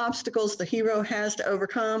more obstacles the hero has to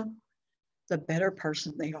overcome, the better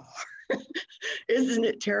person they are. Isn't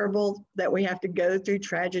it terrible that we have to go through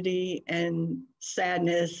tragedy and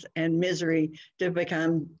sadness and misery to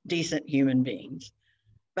become decent human beings?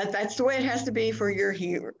 But that's the way it has to be for your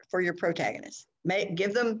hero, for your protagonist.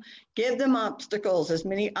 Give them obstacles, as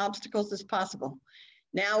many obstacles as possible.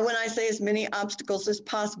 Now, when I say as many obstacles as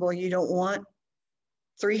possible, you don't want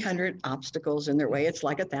 300 obstacles in their way. It's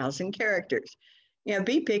like 1,000 characters. You know,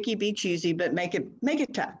 be picky, be choosy, but make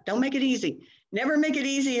it tough. Don't make it easy. Never make it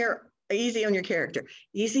easy on your character.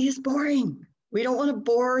 Easy is boring. We don't want to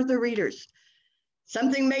bore the readers.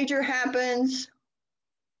 Something major happens.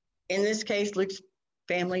 In this case, Luke's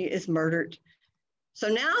family is murdered. So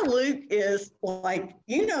now Luke is like,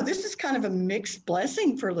 this is kind of a mixed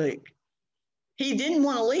blessing for Luke. He didn't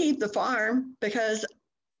want to leave the farm because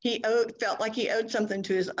he felt like he owed something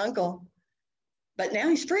to his uncle, but now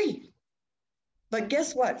he's free. But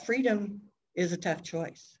guess what? Freedom is a tough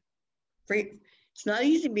choice. It's not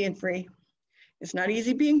easy being free. It's not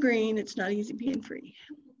easy being green. It's not easy being free.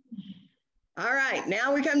 All right,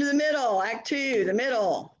 now we come to the middle, Act 2, the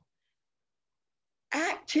middle.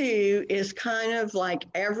 Act 2 is kind of like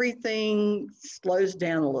everything slows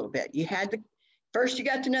down a little bit. First you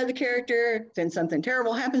got to know the character, then something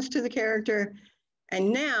terrible happens to the character,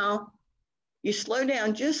 and now you slow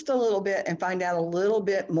down just a little bit and find out a little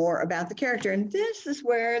bit more about the character. And this is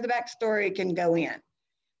where the backstory can go in.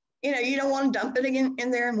 You don't want to dump it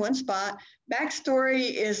in there in one spot.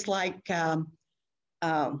 Backstory is like,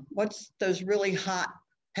 what's those really hot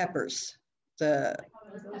peppers?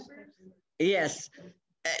 Yes,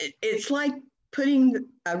 it's like putting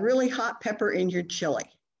a really hot pepper in your chili.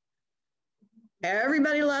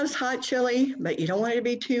 Everybody loves hot chili, but you don't want it to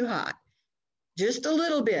be too hot. Just a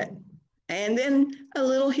little bit. And then a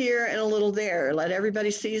little here and a little there. Let everybody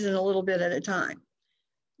season a little bit at a time.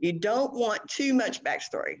 You don't want too much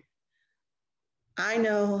backstory. I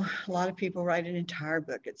know a lot of people write an entire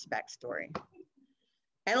book, it's backstory.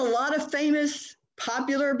 And a lot of famous,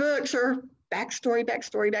 popular books are backstory,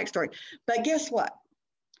 backstory, backstory. But guess what?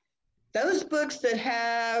 Those books that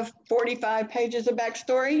have 45 pages of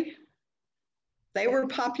backstory, they were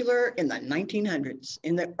popular in the 1900s,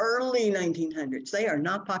 in the early 1900s. They are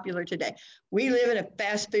not popular today. We live in a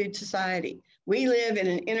fast food society. We live in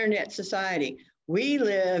an internet society. We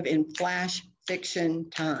live in flash fiction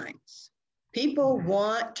times. People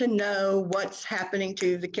want to know what's happening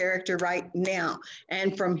to the character right now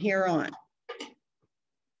and from here on.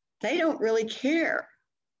 They don't really care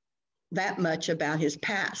that much about his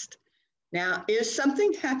past. Now, if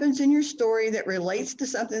something happens in your story that relates to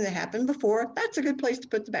something that happened before, that's a good place to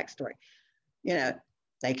put the backstory.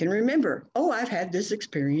 They can remember, oh, I've had this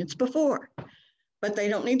experience before, but they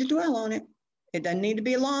don't need to dwell on it. It doesn't need to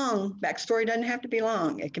be long. Backstory doesn't have to be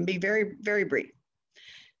long. It can be very, very brief.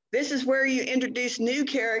 This is where you introduce new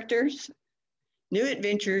characters. new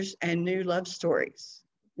adventures, and new love stories.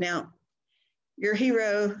 Now, your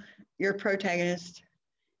hero, your protagonist,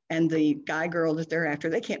 and the guy girl that they're after,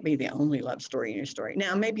 they can't be the only love story in your story.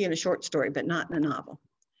 Now, maybe in a short story, but not in a novel.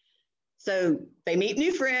 So they meet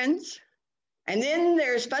new friends, and then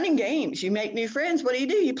there's fun and games. You make new friends. What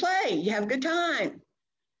do? You play. You have a good time.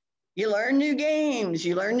 You learn new games.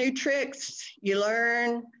 You learn new tricks. You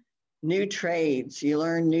learn new trades. You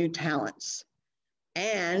learn new talents.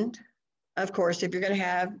 And of course, if you're going to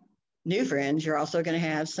have new friends, you're also going to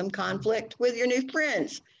have some conflict with your new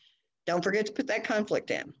friends. Don't forget to put that conflict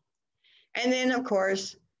in. And then, of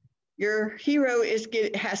course, your hero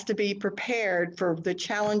has to be prepared for the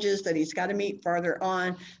challenges that he's got to meet farther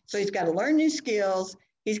on. So he's got to learn new skills.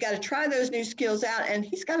 He's got to try those new skills out, and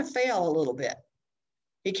he's got to fail a little bit.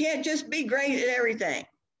 He can't just be great at everything.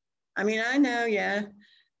 I mean, I know, yeah.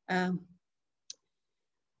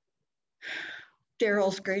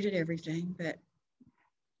 Darrell's great at everything, but,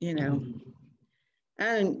 you know,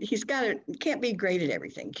 and can't be great at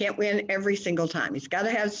everything. Can't win every single time. He's got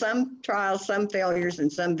to have some trials, some failures,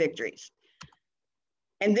 and some victories.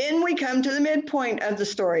 And then we come to the midpoint of the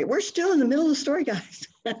story. We're still in the middle of the story, guys.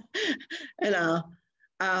 And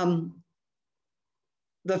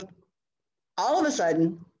all of a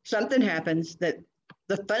sudden, something happens that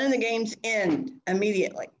the fun and the games end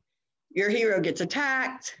immediately. Your hero gets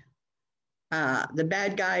attacked. The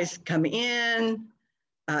bad guys come in.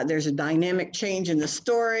 There's a dynamic change in the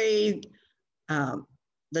story.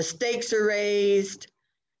 The stakes are raised.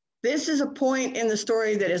 This is a point in the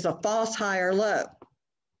story that is a false high or low.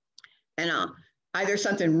 And either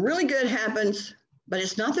something really good happens, but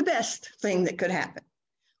it's not the best thing that could happen.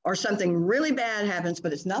 Or something really bad happens,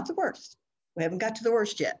 but it's not the worst. We haven't got to the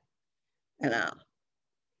worst yet. And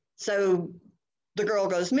so the girl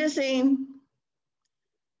goes missing,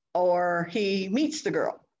 or he meets the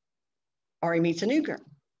girl, or he meets a new girl.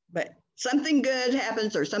 But something good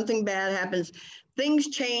happens or something bad happens. Things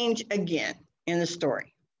change again in the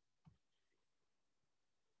story.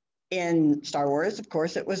 In Star Wars, of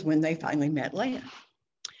course, it was when they finally met Leia.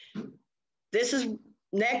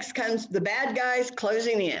 Next comes the bad guys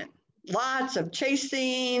closing in. Lots of chase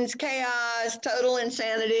scenes, chaos, total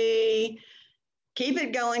insanity. Keep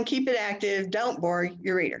it going, keep it active. Don't bore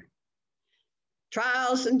your reader.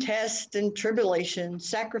 Trials and tests and tribulations,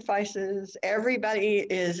 sacrifices. Everybody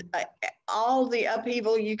is all the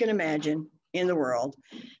upheaval you can imagine in the world.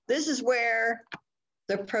 This is where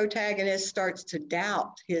the protagonist starts to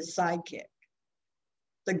doubt his sidekick.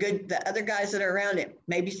 The other guys that are around him.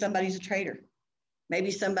 Maybe somebody's a traitor.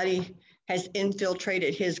 Maybe somebody has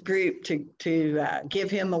infiltrated his group to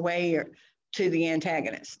give him away to the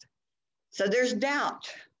antagonist. So there's doubt,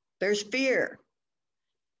 there's fear.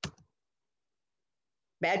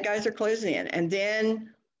 Bad guys are closing in. And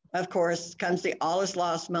then, of course, comes the all is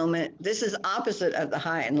lost moment. This is opposite of the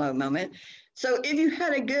high and low moment. So if you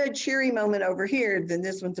had a good cheery moment over here, then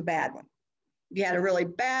this one's a bad one. If you had a really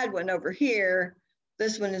bad one over here,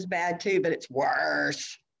 this one is bad too, but it's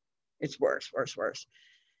worse. It's worse, worse, worse.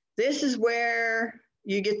 This is where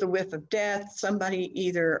you get the whiff of death. Somebody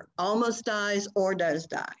either almost dies or does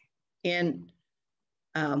die. In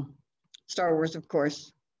Star Wars, of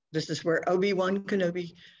course, this is where Obi-Wan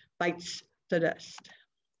Kenobi bites the dust.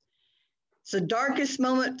 It's the darkest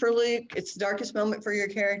moment for Luke. It's the darkest moment for your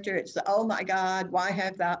character. It's the, oh my God, why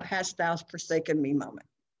hast thou forsaken me moment.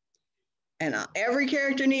 And every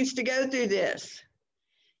character needs to go through this.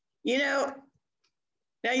 You know,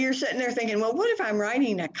 now you're sitting there thinking, well, what if I'm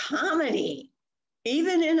writing a comedy?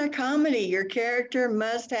 Even in a comedy, your character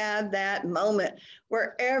must have that moment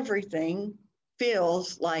where everything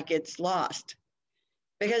feels like it's lost.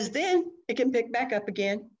 Because then it can pick back up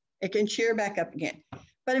again. It can cheer back up again.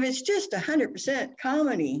 But if it's just 100%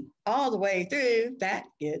 comedy all the way through, that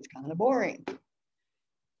gets kind of boring.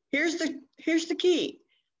 Here's the key.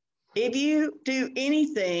 If you do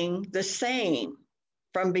anything the same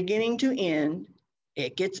from beginning to end,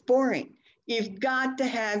 it gets boring. You've got to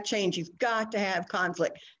have change. You've got to have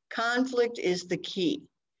conflict. Conflict is the key.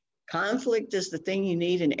 Conflict is the thing you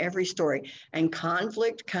need in every story. And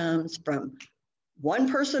conflict comes from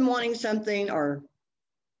one person wanting something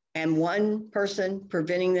and one person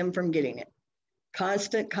preventing them from getting it.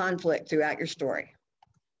 Constant conflict throughout your story.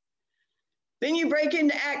 Then you break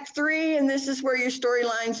into Act 3, and this is where your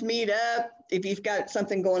storylines meet up. If you've got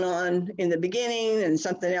something going on in the beginning and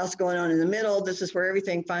something else going on in the middle, this is where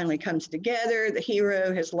everything finally comes together. The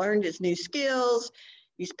hero has learned his new skills.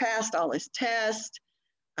 He's passed all his tests.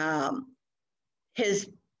 His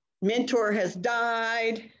mentor has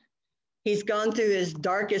died. He's gone through his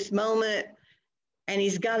darkest moment. And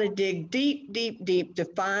he's got to dig deep, deep, deep to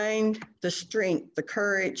find the strength, the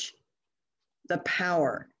courage, the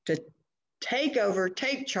power to take over,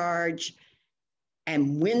 take charge,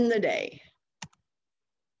 and win the day.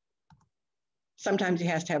 Sometimes he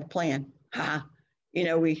has to have a plan. You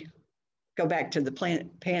know, we go back to the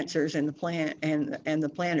pantsers and the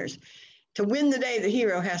planners. To win the day, the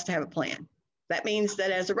hero has to have a plan. That means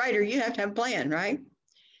that as a writer, you have to have a plan, right?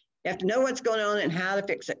 You have to know what's going on and how to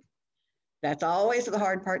fix it. That's always the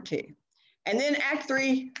hard part too. And then Act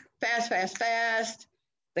 3, fast, fast, fast.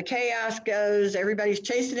 The chaos goes. Everybody's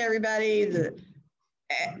chasing everybody.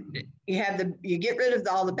 You get rid of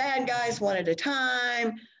all the bad guys one at a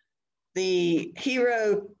time. The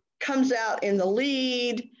hero comes out in the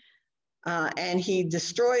lead, and he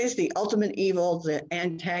destroys the ultimate evil, the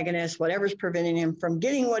antagonist, whatever's preventing him from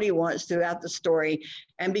getting what he wants throughout the story.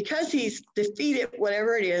 And because he's defeated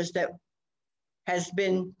whatever it is that has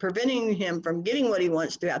been preventing him from getting what he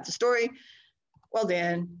wants throughout the story, well,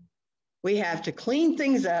 then we have to clean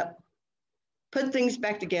things up, put things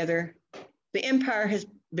back together. The empire has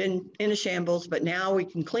been in a shambles, but now we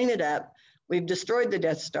can clean it up. We've destroyed the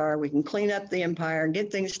Death Star. We can clean up the empire and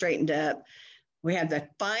get things straightened up. We have the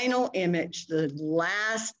final image, the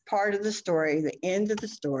last part of the story, the end of the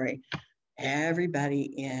story.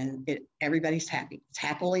 Everybody's happy. It's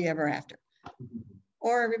happily ever after.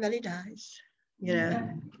 Or everybody dies. You know,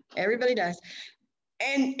 everybody dies.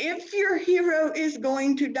 And if your hero is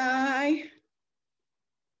going to die,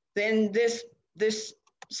 then this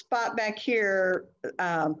spot back here,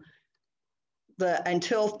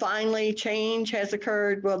 until finally change has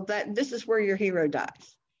occurred, well, this is where your hero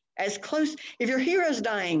dies. As close, if your hero's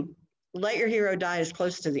dying, let your hero die as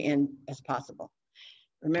close to the end as possible.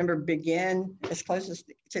 Remember, begin as close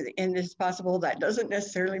to the end as possible. That doesn't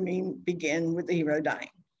necessarily mean begin with the hero dying.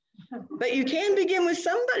 But you can begin with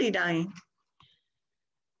somebody dying.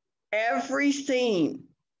 Every scene,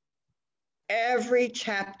 every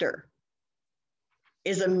chapter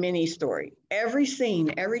is a mini story. Every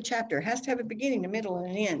scene, every chapter has to have a beginning, a middle, and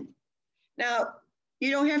an end. Now,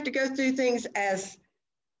 you don't have to go through things as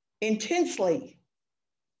intensely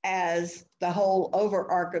as the whole over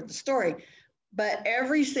arc of the story, but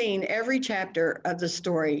every scene, every chapter of the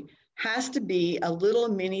story has to be a little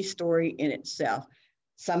mini story in itself.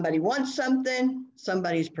 Somebody wants something,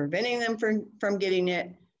 somebody's preventing them from getting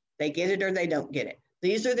it. They get it or they don't get it.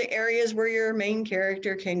 These are the areas where your main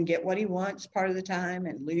character can get what he wants part of the time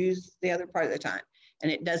and lose the other part of the time.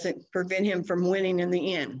 And it doesn't prevent him from winning in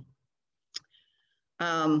the end.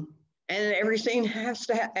 And every scene has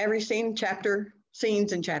to have, every scene, chapter,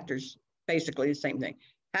 scenes and chapters, basically the same thing,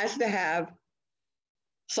 has to have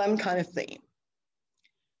some kind of theme.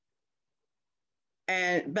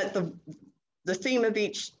 But the theme of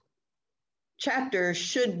each chapter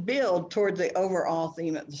should build toward the overall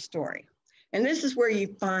theme of the story. And this is where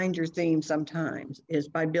you find your theme sometimes, is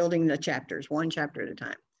by building the chapters, one chapter at a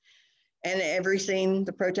time. And every scene,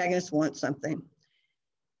 the protagonist wants something.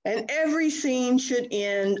 And every scene should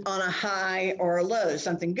end on a high or a low.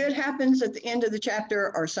 Something good happens at the end of the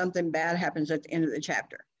chapter or something bad happens at the end of the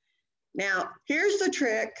chapter. Now, here's the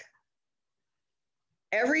trick.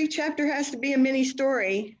 Every chapter has to be a mini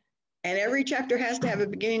story, and every chapter has to have a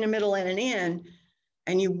beginning, a middle, and an end.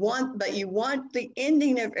 And you want the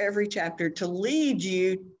ending of every chapter to lead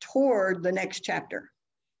you toward the next chapter.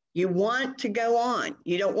 You want to go on.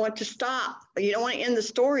 You don't want to stop. You don't want to end the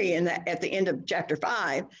story at the end of chapter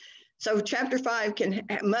 5. So chapter 5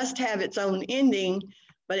 must have its own ending,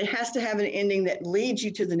 but it has to have an ending that leads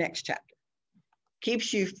you to the next chapter.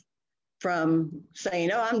 Keeps you from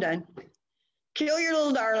saying, oh, I'm done. Kill your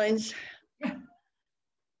little darlings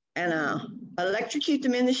and electrocute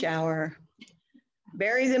them in the shower.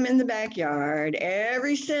 Bury them in the backyard.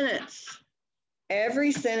 Every sentence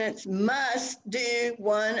must do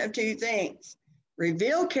one of two things: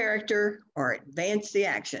 reveal character or advance the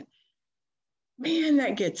action. Man,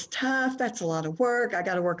 that gets tough. That's a lot of work. I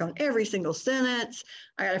got to work on every single sentence.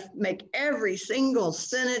 I got to make every single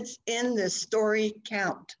sentence in this story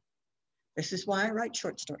count. This is why I write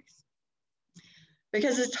short stories.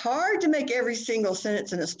 Because it's hard to make every single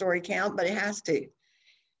sentence in a story count, but it has to.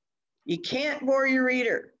 You can't bore your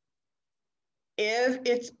reader. If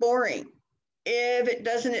it's boring, if it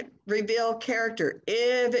doesn't reveal character,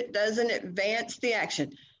 if it doesn't advance the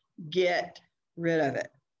action, get rid of it.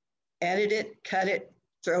 Edit it, cut it,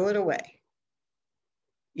 throw it away.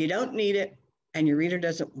 You don't need it, and your reader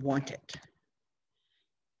doesn't want it.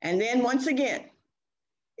 And then once again,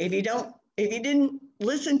 if you didn't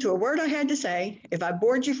listen to a word I had to say, if I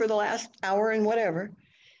bored you for the last hour and whatever,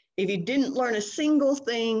 if you didn't learn a single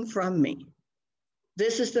thing from me,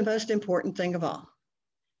 this is the most important thing of all.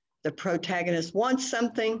 The protagonist wants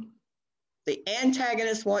something. The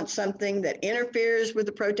antagonist wants something that interferes with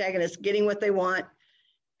the protagonist getting what they want.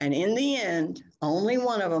 And in the end, only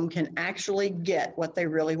one of them can actually get what they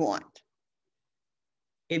really want.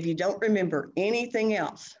 If you don't remember anything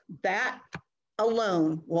else, that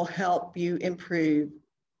alone will help you improve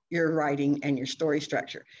your writing and your story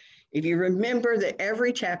structure. If you remember that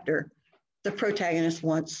every chapter, the protagonist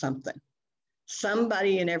wants something.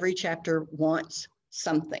 Somebody in every chapter wants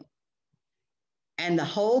something. And the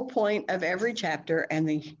whole point of every chapter and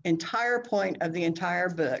the entire point of the entire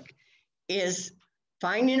book is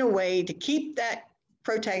finding a way to keep that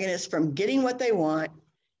protagonist from getting what they want.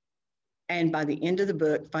 And by the end of the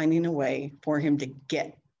book, finding a way for him to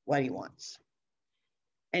get what he wants.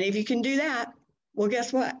 And if you can do that, well,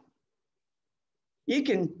 guess what? You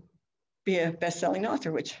can be a best-selling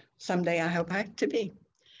author, which someday I hope I to be.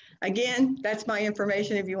 Again, that's my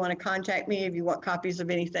information if you want to contact me, if you want copies of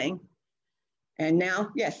anything. And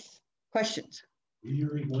now, yes, questions? You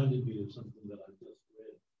reminded me of something that I just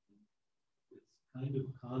read. It's kind of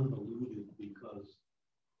convoluted because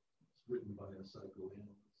it's written by a psychoanalyst.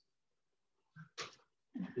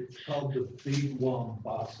 It's called the Big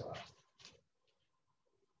Wambasa.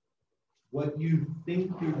 What you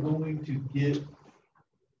think you're going to get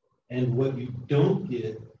and what you don't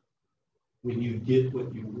get when you get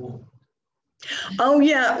what you want. Oh,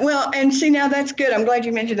 yeah. Well, and see, now that's good. I'm glad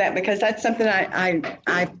you mentioned that because that's something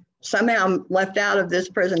I somehow left out of this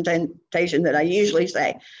presentation that I usually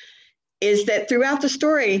say, is that throughout the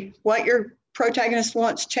story, what your protagonist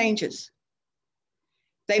wants changes.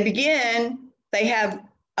 They begin, they have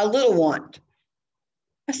a little want,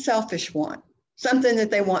 a selfish want, something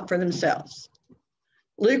that they want for themselves.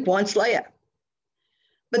 Luke wants Leia.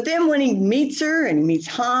 But then when he meets her and he meets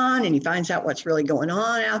Han and he finds out what's really going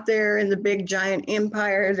on out there in the big giant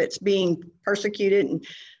empire that's being persecuted and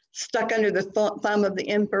stuck under the thumb of the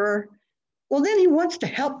emperor, well, then he wants to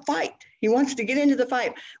help fight. He wants to get into the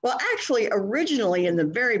fight. Well, actually, originally in the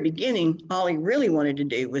very beginning, all he really wanted to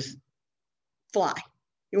do was fly.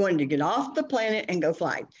 He wanted to get off the planet and go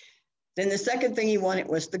fly. Then the second thing he wanted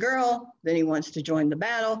was the girl. Then he wants to join the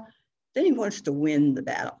battle. Then he wants to win the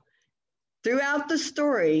battle. Throughout the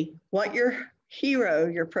story, what your hero,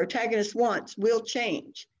 your protagonist wants will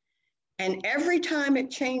change. And every time it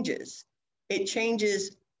changes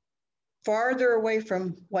farther away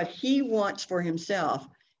from what he wants for himself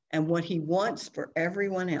and what he wants for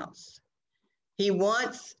everyone else. He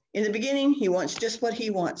wants, in the beginning, he wants just what he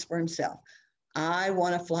wants for himself. I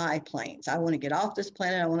want to fly planes. I want to get off this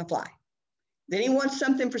planet. I want to fly. Then he wants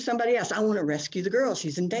something for somebody else. I want to rescue the girl.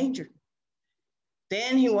 She's in danger.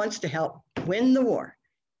 Then he wants to help win the war.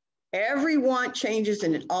 Every want changes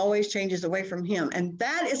and it always changes away from him. And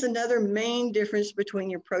that is another main difference between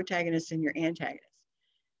your protagonist and your antagonist.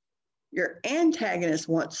 Your antagonist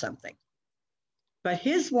wants something, but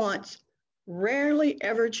his wants rarely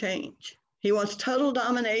ever change. He wants total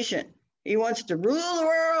domination. He wants to rule the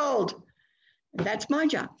world. And that's my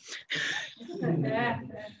job.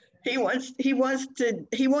 He wants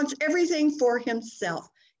everything for himself.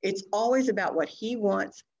 It's always about what he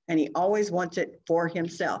wants, and he always wants it for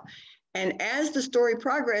himself. And as the story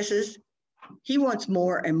progresses, he wants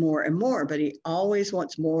more and more and more, but he always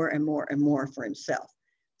wants more and more and more for himself.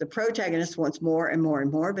 The protagonist wants more and more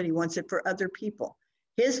and more, but he wants it for other people.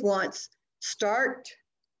 His wants start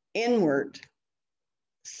inward,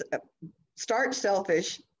 start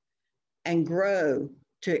selfish, and grow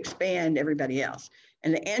to expand everybody else.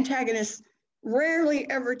 And the antagonist rarely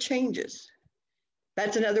ever changes.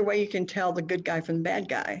 That's another way you can tell the good guy from the bad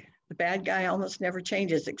guy. The bad guy almost never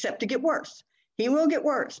changes except to get worse. He will get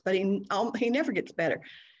worse, but he never gets better.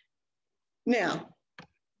 Now,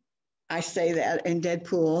 I say that in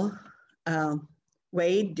Deadpool,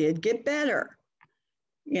 Wade did get better.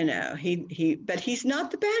 You know, but he's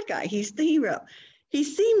not the bad guy. He's the hero. He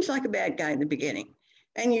seems like a bad guy in the beginning.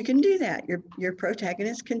 And you can do that. Your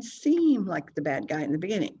protagonist can seem like the bad guy in the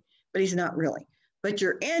beginning, but he's not really. But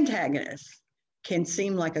your antagonist can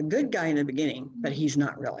seem like a good guy in the beginning, but he's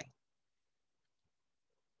not really.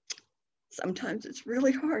 Sometimes it's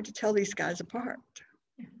really hard to tell these guys apart,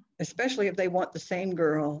 especially if they want the same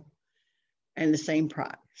girl and the same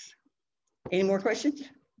prize. Any more questions?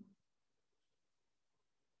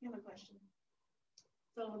 I have a question.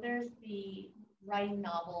 So there's the writing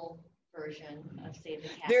novel version of Save the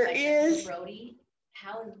Cat. There is. Brody.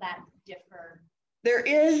 How does that differ? There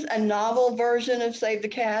is a novel version of Save the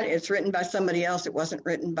Cat. It's written by somebody else. It wasn't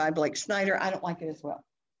written by Blake Snyder. I don't like it as well.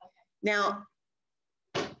 Okay. Now,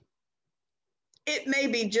 it may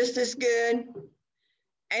be just as good,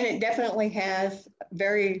 and it definitely has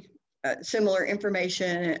very similar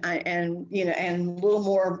information and you know, and a little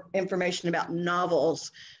more information about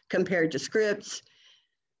novels compared to scripts.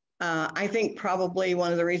 I think probably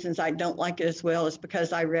one of the reasons I don't like it as well is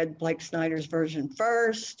because I read Blake Snyder's version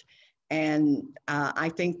first, and I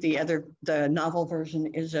think the novel version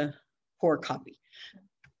is a poor copy.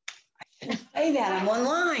 I shouldn't say that, I'm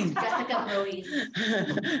online. Jessica Ruiz.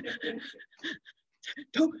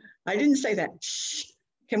 I didn't say that. Shh.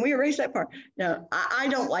 Can we erase that part? No, I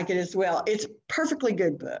don't like it as well. It's a perfectly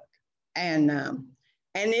good book, and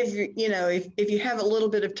if you know, if you have a little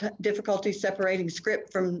bit of difficulty separating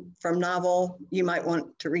script from novel, you might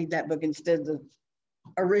want to read that book instead of the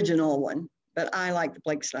original one. But I like the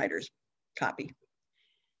Blake Snyder's copy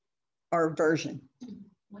or version.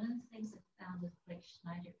 One of the things I found with Blake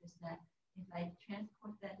Snyder is that if I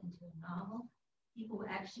transport that into a novel, people would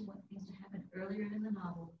actually want things to happen earlier in the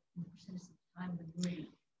novel than percentage of the time in the movie.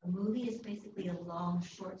 A movie is basically a long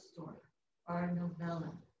short story or a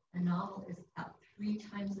novella. A novel is about 3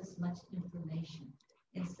 times as much information.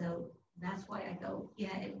 And so that's why I go,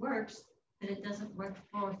 yeah, it works, but it doesn't work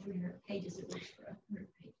for 300 pages. It works for 100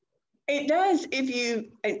 pages. It does if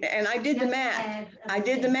you, and I did the math. I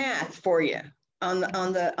did the math for you on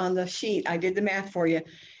the sheet. I did the math for you.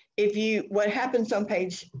 If you, what happens on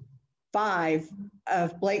page 5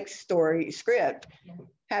 of Blake's story script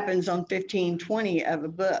happens on 15-20 of a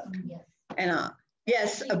book. Yes. And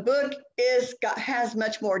yes, a book has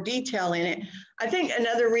much more detail in it. I think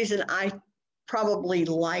another reason I probably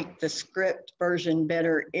like the script version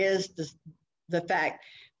better is the fact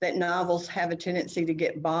that novels have a tendency to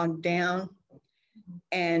get bogged down,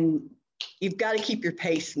 and you've got to keep your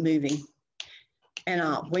pace moving. And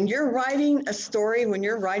when you're writing a story, when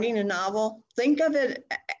you're writing a novel, think of it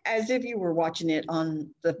as if you were watching it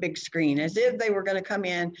on the big screen, as if they were going to come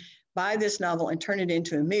in, buy this novel and turn it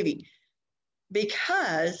into a movie.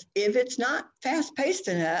 Because if it's not fast-paced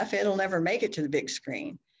enough, it'll never make it to the big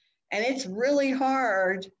screen. And it's really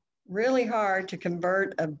hard to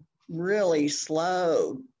convert a really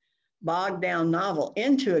slow, bogged down novel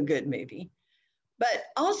into a good movie. But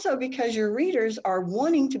also because your readers are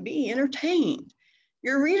wanting to be entertained.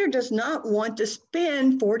 Your reader does not want to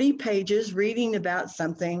spend 40 pages reading about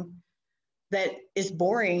something that is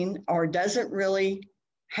boring or doesn't really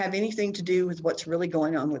have anything to do with what's really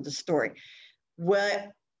going on with the story.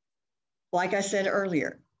 Like I said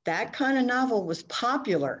earlier, that kind of novel was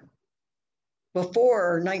popular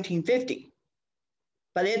before 1950,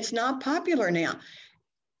 but it's not popular now.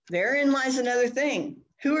 Therein lies another thing.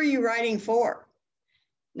 Who are you writing for?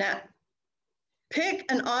 Now,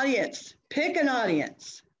 pick an audience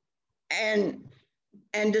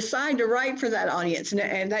and decide to write for that audience.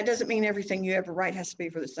 And that doesn't mean everything you ever write has to be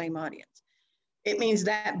for the same audience. It means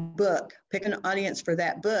that book, pick an audience for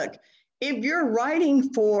that book. If you're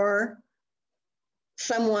writing for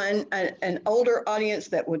someone, an older audience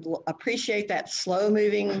that would appreciate that slow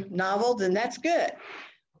moving novel, then that's good.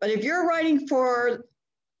 But if you're writing for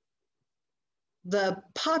the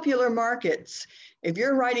popular markets, if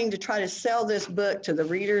you're writing to try to sell this book to the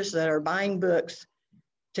readers that are buying books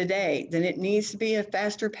today, then it needs to be a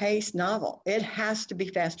faster paced novel. It has to be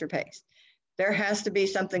faster paced. There has to be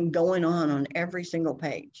something going on every single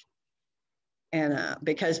page. And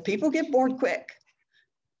because people get bored quick.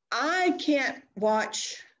 I can't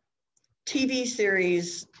watch TV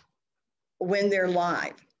series when they're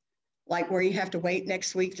live, like where you have to wait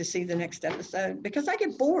next week to see the next episode, because I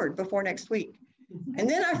get bored before next week. And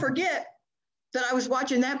then I forget that I was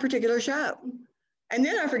watching that particular show. And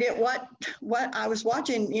then I forget what I was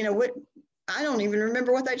watching, you know, I don't even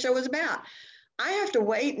remember what that show was about. I have to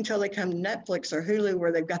wait until they come to Netflix or Hulu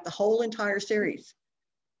where they've got the whole entire series.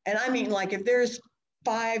 And I mean, like if there's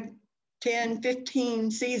 5, 10, 15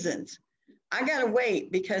 seasons, I gotta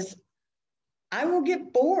wait because I will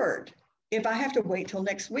get bored if I have to wait till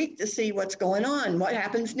next week to see what's going on, what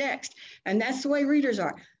happens next. And that's the way readers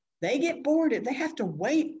are. They get bored if they have to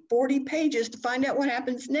wait 40 pages to find out what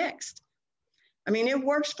happens next. I mean, it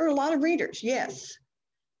works for a lot of readers, yes.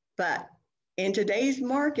 But in today's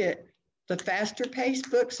market, the faster paced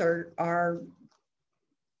books are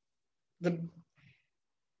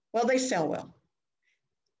they sell well.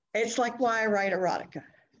 It's like why I write erotica.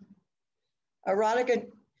 Erotica,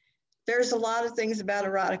 there's a lot of things about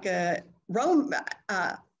erotica. Romance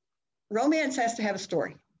has to have a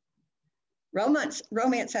story. Romance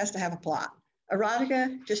has to have a plot.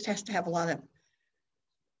 Erotica just has to have a lot of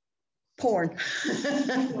porn.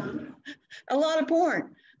 A lot of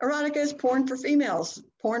porn. Erotica is porn for females,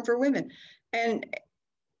 porn for women. And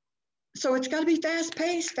so it's got to be fast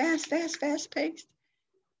paced.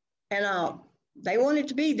 And they want it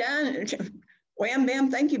to be done. Wham, bam,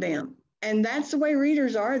 thank you, bam. And that's the way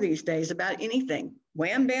readers are these days about anything.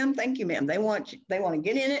 Wham, bam, thank you, ma'am. They want to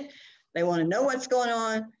get in it. They want to know what's going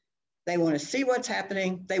on. They want to see what's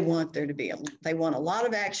happening. They want there to be they want a lot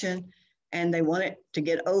of action, and they want it to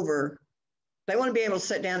get over. They want to be able to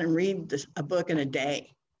sit down and read a book in a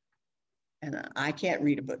day. And I can't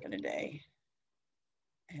read a book in a day.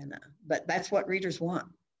 And but that's what readers want.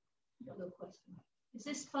 Question. Is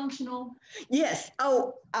this functional? Yes.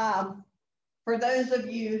 Oh, for those of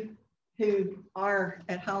you who are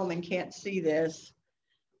at home and can't see this,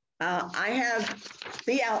 I have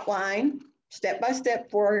the outline step by step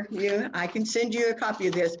for you. I can send you a copy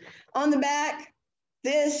of this. On the back,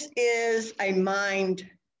 this is a mind,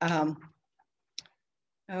 oh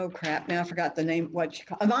crap, now I forgot the name,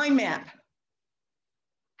 a mind map.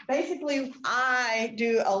 Basically, I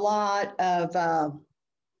do a lot of,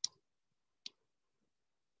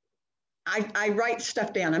 I write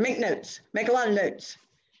stuff down. I make notes, make a lot of notes.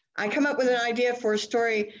 I come up with an idea for a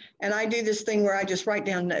story, and I do this thing where I just write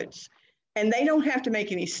down notes. And they don't have to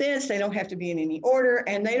make any sense. They don't have to be in any order,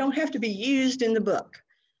 and they don't have to be used in the book.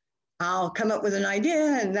 I'll come up with an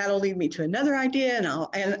idea, and that'll lead me to another idea,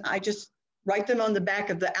 and I just write them on the back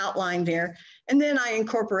of the outline there, and then I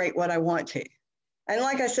incorporate what I want to. And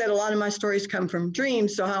like I said, a lot of my stories come from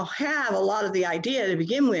dreams, so I'll have a lot of the idea to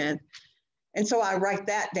begin with. And so I write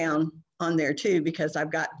that down on there too, because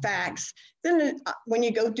I've got facts. Then when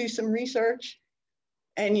you go do some research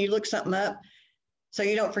and you look something up so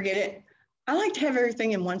you don't forget it, I like to have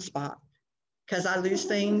everything in one spot because I lose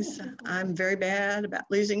things. I'm very bad about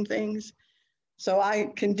losing things. So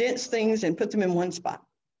I condense things and put them in one spot.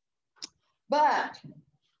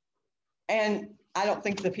 And I don't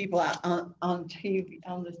think the people out on TV,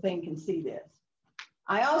 on the thing can see this.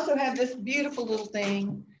 I also have this beautiful little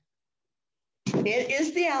thing. It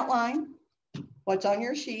is the outline. What's on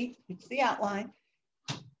your sheet, it's the outline.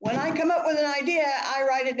 When I come up with an idea, I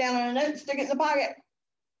write it down on a note, stick it in the pocket.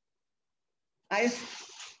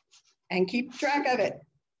 And keep track of it.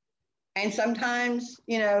 And sometimes,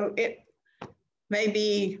 you know, it may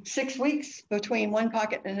be 6 weeks between one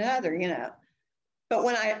pocket and another, you know. But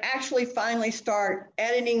when I actually finally start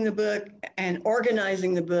editing the book and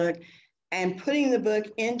organizing the book and putting the book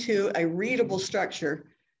into a readable structure,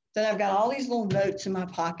 then I've got all these little notes in my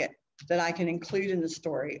pocket that I can include in the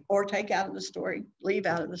story or take out of the story, leave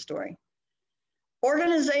out of the story.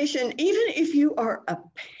 Organization, even if you are a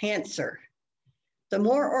pantser, the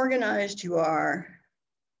more organized you are,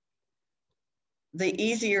 the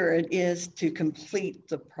easier it is to complete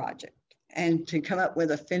the project and to come up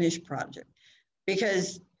with a finished project.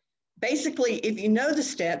 Because basically, if you know the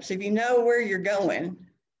steps, if you know where you're going,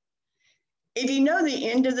 if you know the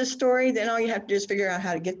end of the story, then all you have to do is figure out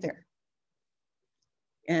how to get there.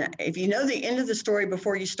 And if you know the end of the story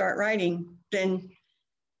before you start writing, then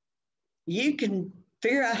you can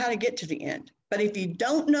figure out how to get to the end. But if you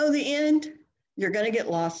don't know the end, you're going to get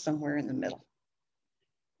lost somewhere in the middle.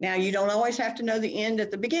 Now, you don't always have to know the end at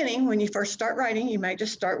the beginning. When you first start writing, you might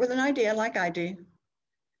just start with an idea like I do,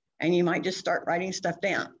 and you might just start writing stuff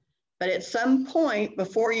down. But at some point,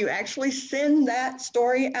 before you actually send that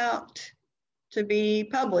story out to be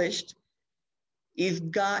published,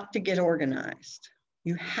 you've got to get organized.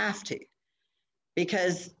 You have to,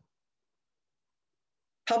 because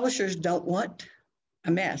publishers don't want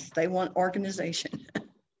a mess. They want organization.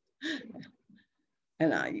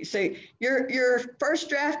 And you say your first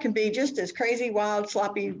draft can be just as crazy, wild,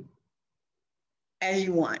 sloppy as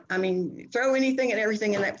you want. I mean, throw anything and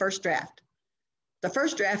everything in that first draft. The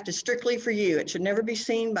first draft is strictly for you. It should never be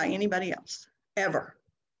seen by anybody else, ever,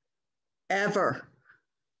 ever.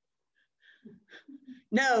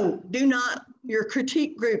 No, do not. Your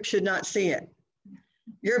critique group should not see it.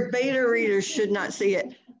 Your beta readers should not see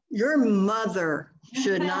it. Your mother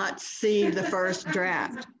should not see the first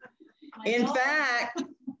draft. In fact,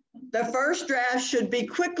 the first draft should be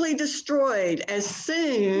quickly destroyed as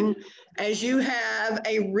soon as you have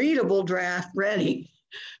a readable draft ready.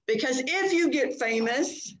 Because if you get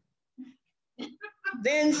famous,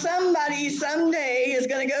 then somebody someday is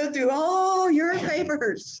going to go through all your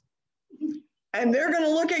papers. And they're going to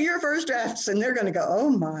look at your first drafts and they're going to go, oh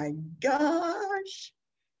my gosh,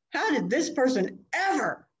 how did this person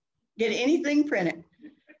ever get anything printed?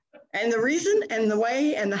 And the reason and the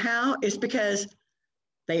way and the how is because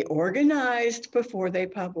they organized before they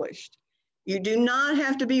published. You do not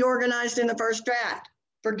have to be organized in the first draft.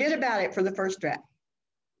 Forget about it for the first draft.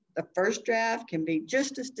 The first draft can be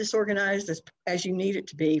just as disorganized as you need it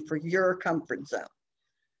to be for your comfort zone.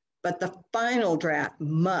 But the final draft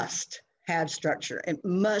must have structure. It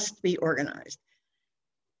must be organized.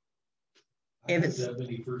 I have that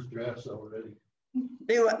many first drafts already.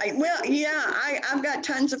 Well, yeah, I've got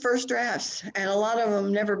tons of first drafts, and a lot of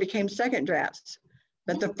them never became second drafts.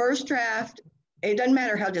 But the first draft, it doesn't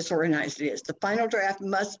matter how disorganized it is. The final draft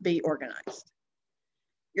must be organized.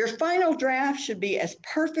 Your final draft should be as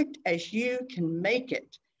perfect as you can make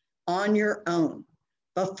it on your own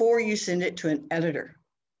before you send it to an editor.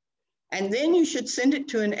 And then you should send it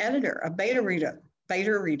to an editor, a beta reader,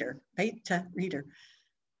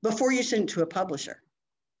 before you send it to a publisher.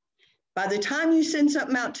 By the time you send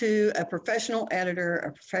something out to a professional editor,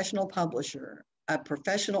 a professional publisher, a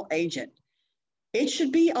professional agent, it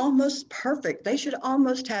should be almost perfect. They should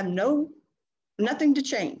almost have nothing to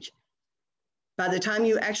change by the time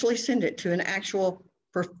you actually send it to an actual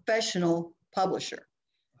professional publisher.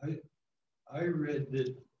 I read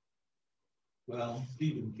that, well,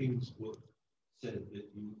 Stephen King's book said that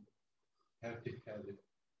you have to have it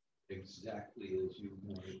exactly as you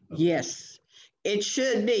want it. Yes, it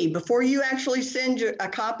should be. Before you actually send a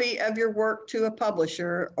copy of your work to a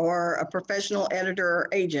publisher or a professional editor or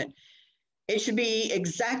agent, it should be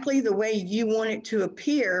exactly the way you want it to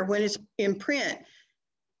appear when it's in print.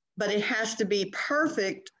 But it has to be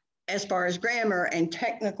perfect as far as grammar and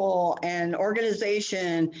technical and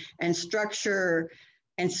organization and structure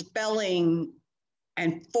and spelling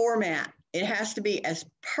and format. It has to be as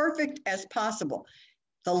perfect as possible.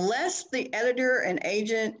 The less the editor and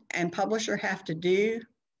agent and publisher have to do,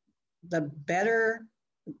 the better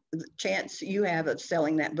chance you have of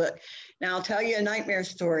selling that book. Now, I'll tell you a nightmare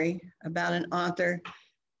story about an author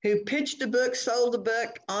who pitched a book, sold the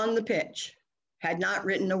book on the pitch, had not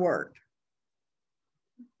written a word.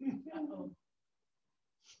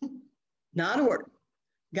 Not a word.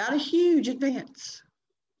 Got a huge advance,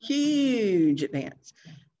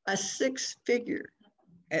 a six-figure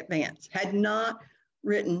advance, had not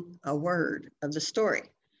written a word of the story.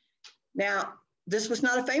 Now, this was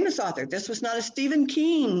not a famous author. This was not a Stephen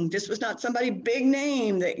King. This was not somebody big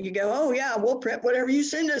name that you go, oh yeah, we'll print whatever you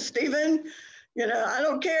send us, Stephen. You know, I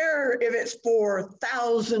don't care if it's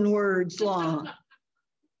 4,000 words long.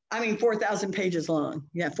 I mean, 4,000 pages long.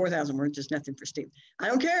 Yeah, 4,000 words is nothing for Steve. I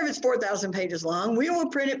don't care if it's 4,000 pages long. We will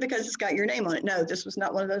print it because it's got your name on it. No, this was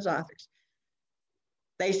not one of those authors.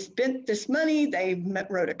 They spent this money. They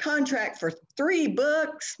wrote a contract for 3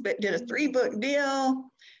 books, but did a 3-book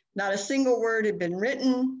deal. Not a single word had been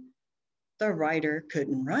written. The writer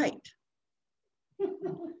couldn't write.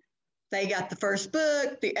 They got the first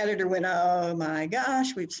book. The editor went, oh my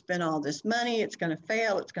gosh, we've spent all this money. It's going to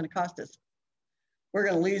fail. It's going to cost us. We're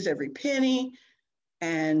going to lose every penny.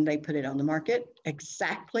 And they put it on the market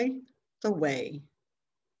exactly the way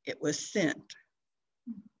it was sent.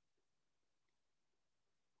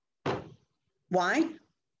 Why?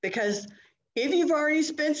 Because if you've already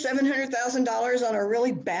spent $700,000 on a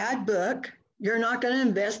really bad book, you're not going to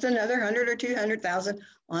invest another $100,000 or $200,000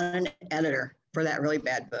 on an editor for that really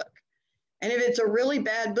bad book. And if it's a really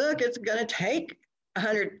bad book, it's going to take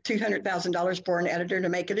 $100,000, $200,000 for an editor to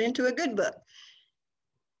make it into a good book.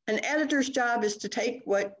 An editor's job is to take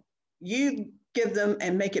what you give them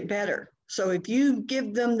and make it better. So if you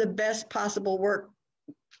give them the best possible work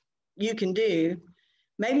you can do,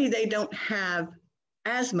 maybe they don't have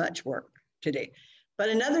as much work to do. But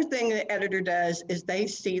another thing the editor does is they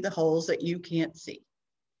see the holes that you can't see.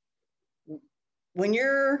 When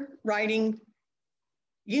you're writing,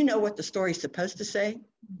 you know what the story's supposed to say.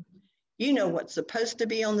 You know what's supposed to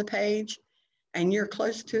be on the page, and you're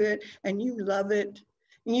close to it, and you love it,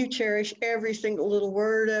 and you cherish every single little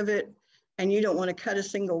word of it, and you don't want to cut a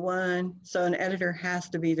single one. So an editor has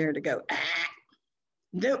to be there to go,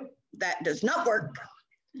 nope, that does not work.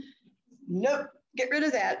 Nope, get rid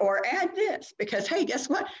of that, or add this, because hey, guess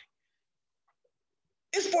what?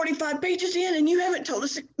 It's 45 pages in and you haven't told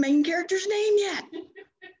us the main character's name yet.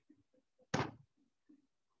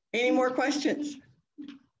 Any more questions?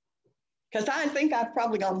 Because I think I've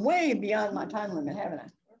probably gone way beyond my time limit, haven't I?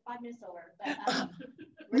 We're 5 minutes over, but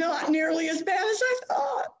not nearly as bad as I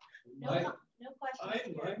thought. No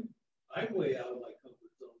questions. I'm way out of my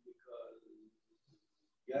comfort zone because,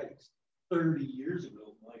 yikes, 30 years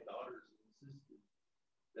ago, my daughters insisted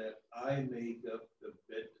that I make up the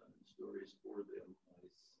bedtime stories for them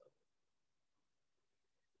myself.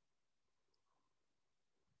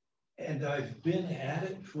 And I've been at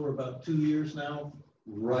it for about 2 years now,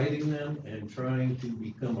 writing them and trying to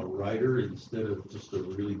become a writer instead of just a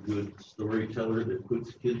really good storyteller that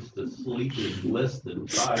puts kids to sleep in less than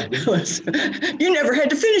 5 minutes. You never had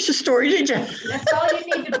to finish a story, did you? That's all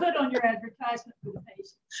you need to put on your advertisement for the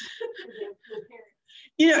patients.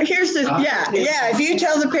 You know, here's the, yeah, if you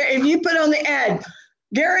tell the parent, if you put on the ad,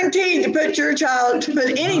 Guaranteed to put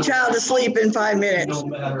any child to sleep in 5 minutes. No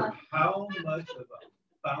matter how much of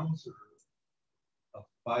a bouncer a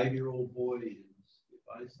 5-year-old boy is, if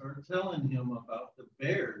I start telling him about the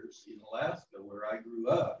bears in Alaska where I grew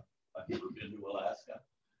up, I've never been to Alaska.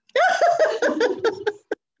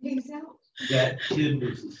 That kid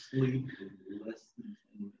was asleep in less than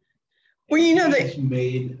 10 minutes. Well, you know he's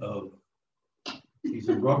made of, he's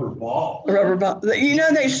a rubber ball. Rubber ball. You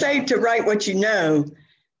know, they say to write what you know,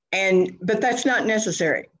 but that's not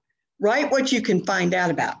necessary. Write what you can find out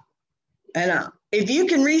about. And if you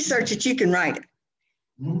can research it, you can write it.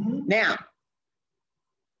 Mm-hmm. Now,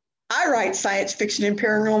 I write science fiction and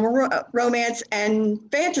paranormal romance and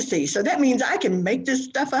fantasy. So that means I can make this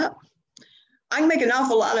stuff up. I can make an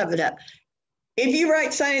awful lot of it up. If you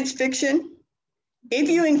write science fiction, if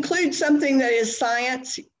you include something that is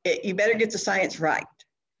science, you better get the science right.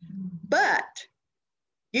 But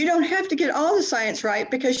you don't have to get all the science right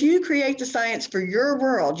because you create the science for your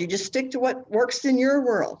world. You just stick to what works in your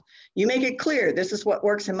world. You make it clear, this is what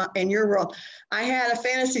works in your world. I had a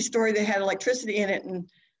fantasy story that had electricity in it, and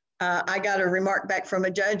I got a remark back from a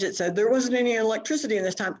judge that said, there wasn't any electricity in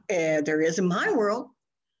this time. There is in my world.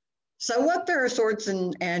 So what, there are swords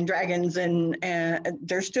and dragons and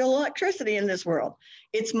there's still electricity in this world.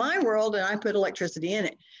 It's my world and I put electricity in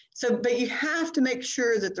it. So, but you have to make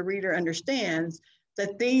sure that the reader understands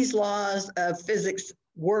that these laws of physics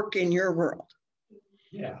work in your world.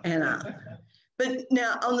 Yeah. And but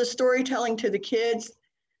now on the storytelling to the kids,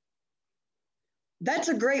 that's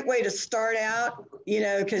a great way to start out, you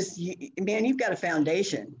know, because man, you've got a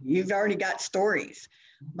foundation. You've already got stories.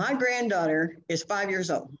 My granddaughter is 5 years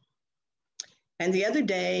old. And the other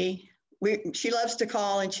day, she loves to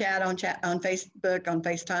call and chat on Facebook, on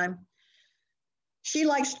FaceTime. She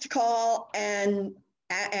likes to call and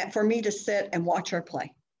for me to sit and watch her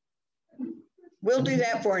play. We'll do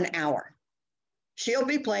that for an hour. She'll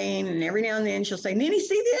be playing, and every now and then she'll say, Nini,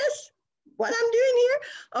 see this? What I'm doing here?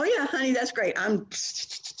 Oh yeah, honey, that's great. I'm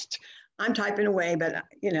typing away, but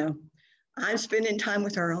you know, I'm spending time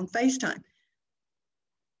with her on FaceTime.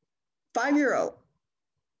 5-year-old.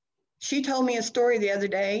 She told me a story the other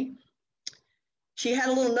day. She had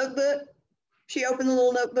a little notebook. She opened the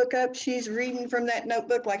little notebook up. She's reading from that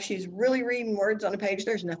notebook like she's really reading words on a page.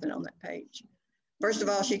 There's nothing on that page. First of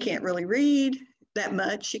all, she can't really read that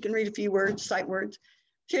much. She can read a few words, sight words.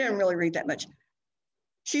 She doesn't really read that much.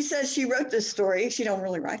 She says she wrote this story. She don't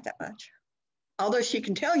really write that much, although she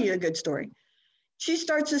can tell you a good story. She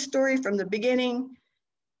starts a story from the beginning.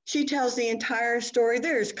 She tells the entire story.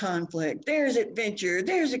 There's conflict, there's adventure,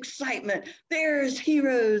 there's excitement, there's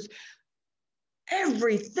heroes.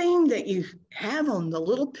 Everything that you have on the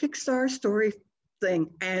little Pixar story thing,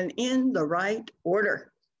 and in the right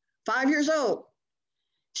order. 5 years old.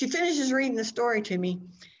 She finishes reading the story to me,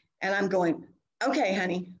 and I'm going, okay,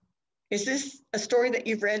 honey, is this a story that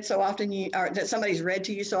you've read so often, or that somebody's read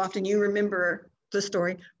to you so often you remember the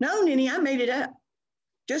story? No, Nini, I made it up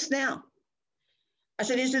just now. I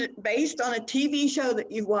said, is it based on a TV show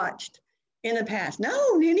that you've watched in the past?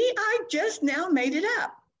 No, Nini, I just now made it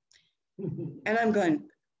up. And I'm going,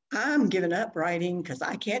 I'm giving up writing because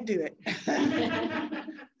I can't do it.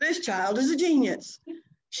 This child is a genius.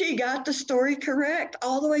 She got the story correct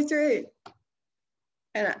all the way through.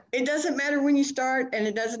 And it doesn't matter when you start, and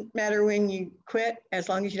it doesn't matter when you quit, as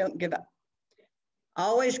long as you don't give up.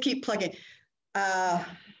 Always keep plugging.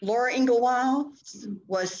 Laura Ingalls Wilder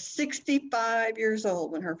was 65 years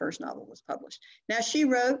old when her first novel was published. Now, she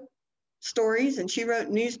wrote stories and she wrote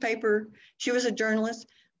newspaper. She was a journalist,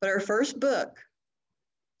 but her first book,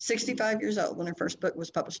 65 years old when her first book was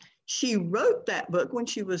published. She wrote that book when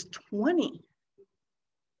she was 20,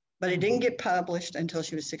 but it didn't get published until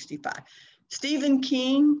she was 65. Stephen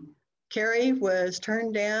King, Carrie, was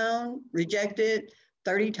turned down, rejected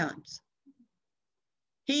 30 times.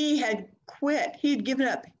 He had quit. He had given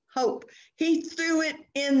up hope. He threw it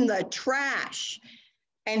in the trash,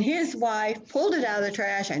 and his wife pulled it out of the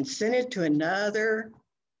trash and sent it to another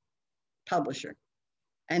publisher,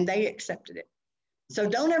 and they accepted it. So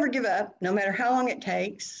don't ever give up, no matter how long it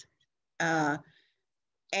takes,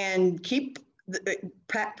 and keep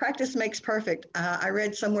practice makes perfect. I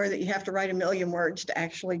read somewhere that you have to write 1 million words to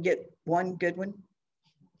actually get one good one.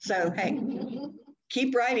 So hey,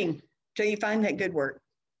 keep writing till you find that good word.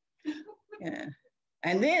 Yeah.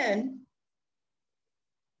 And then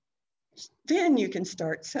you can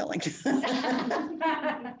start selling.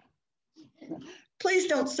 Please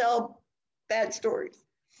don't sell bad stories.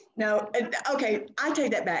 No, okay, I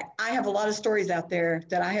take that back. I have a lot of stories out there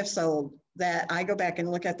that I have sold that I go back and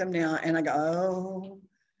look at them now and I go, oh,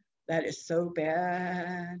 that is so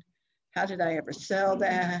bad. How did I ever sell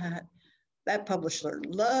that? That publisher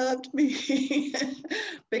loved me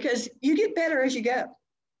because you get better as you go.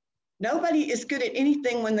 Nobody is good at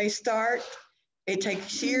anything when they start. It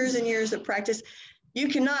takes years and years of practice. You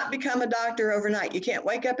cannot become a doctor overnight. You can't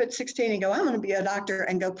wake up at 16 and go, I'm going to be a doctor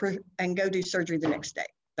and go do surgery the next day.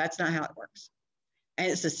 That's not how it works. And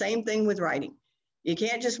it's the same thing with writing. You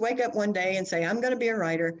can't just wake up one day and say, I'm going to be a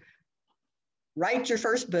writer, write your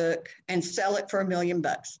first book and sell it for $1 million,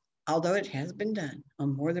 although it has been done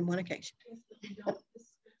on more than one occasion.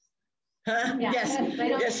 Huh? Yeah,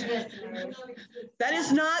 Yes. That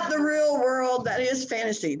is not the real world. That is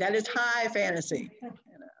fantasy. That is high fantasy.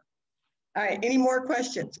 All right, any more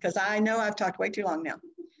questions? Because I know I've talked way too long now.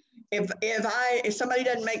 If somebody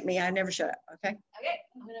doesn't make me, I never shut up, okay? Okay,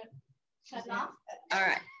 I'm gonna shut it off. All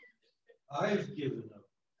right. I've given up.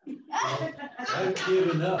 I've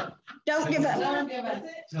given up. Don't give up. Don't give up.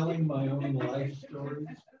 Telling my own life stories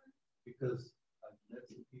because I've met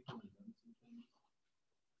some people and done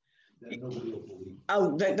some things that nobody will believe.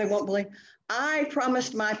 Oh, they won't believe. I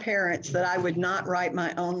promised my parents that I would not write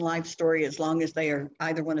my own life story as long as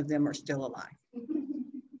either one of them are still alive.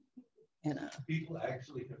 And people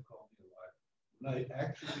actually have called me a liar. And I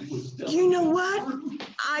actually was telling you know them what?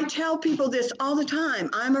 I tell people this all the time.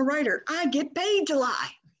 I'm a writer. I get paid to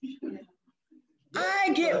lie. I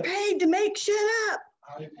get paid to make shit up.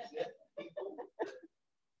 I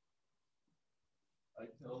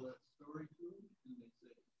tell that story to them and they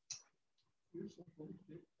say, here's some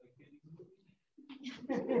bullshit. I can't even believe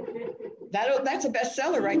it. That's a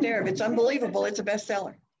bestseller right there. If it's unbelievable, it's a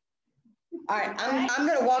bestseller. All right, I'm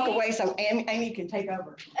going to walk away so Amy can take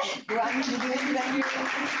over. Do I need to do anything here? I'm just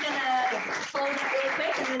gonna close it really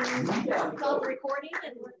quick and then close the recording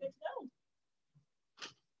and we're good to go.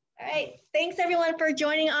 All right, thanks everyone for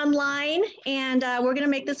joining online, and we're gonna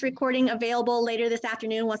make this recording available later this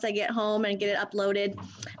afternoon once I get home and get it uploaded,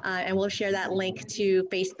 and we'll share that link to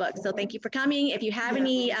Facebook. So thank you for coming. If you have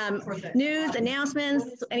any news,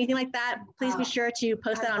 announcements, anything like that, please be sure to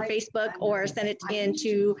post that on Facebook or send it in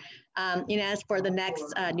to Inez for the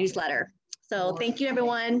next newsletter. So thank you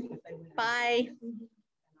everyone. Bye.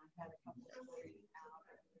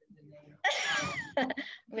 I'm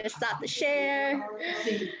gonna stop the share.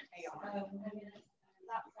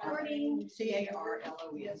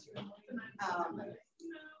 CARLOES.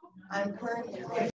 I'm currently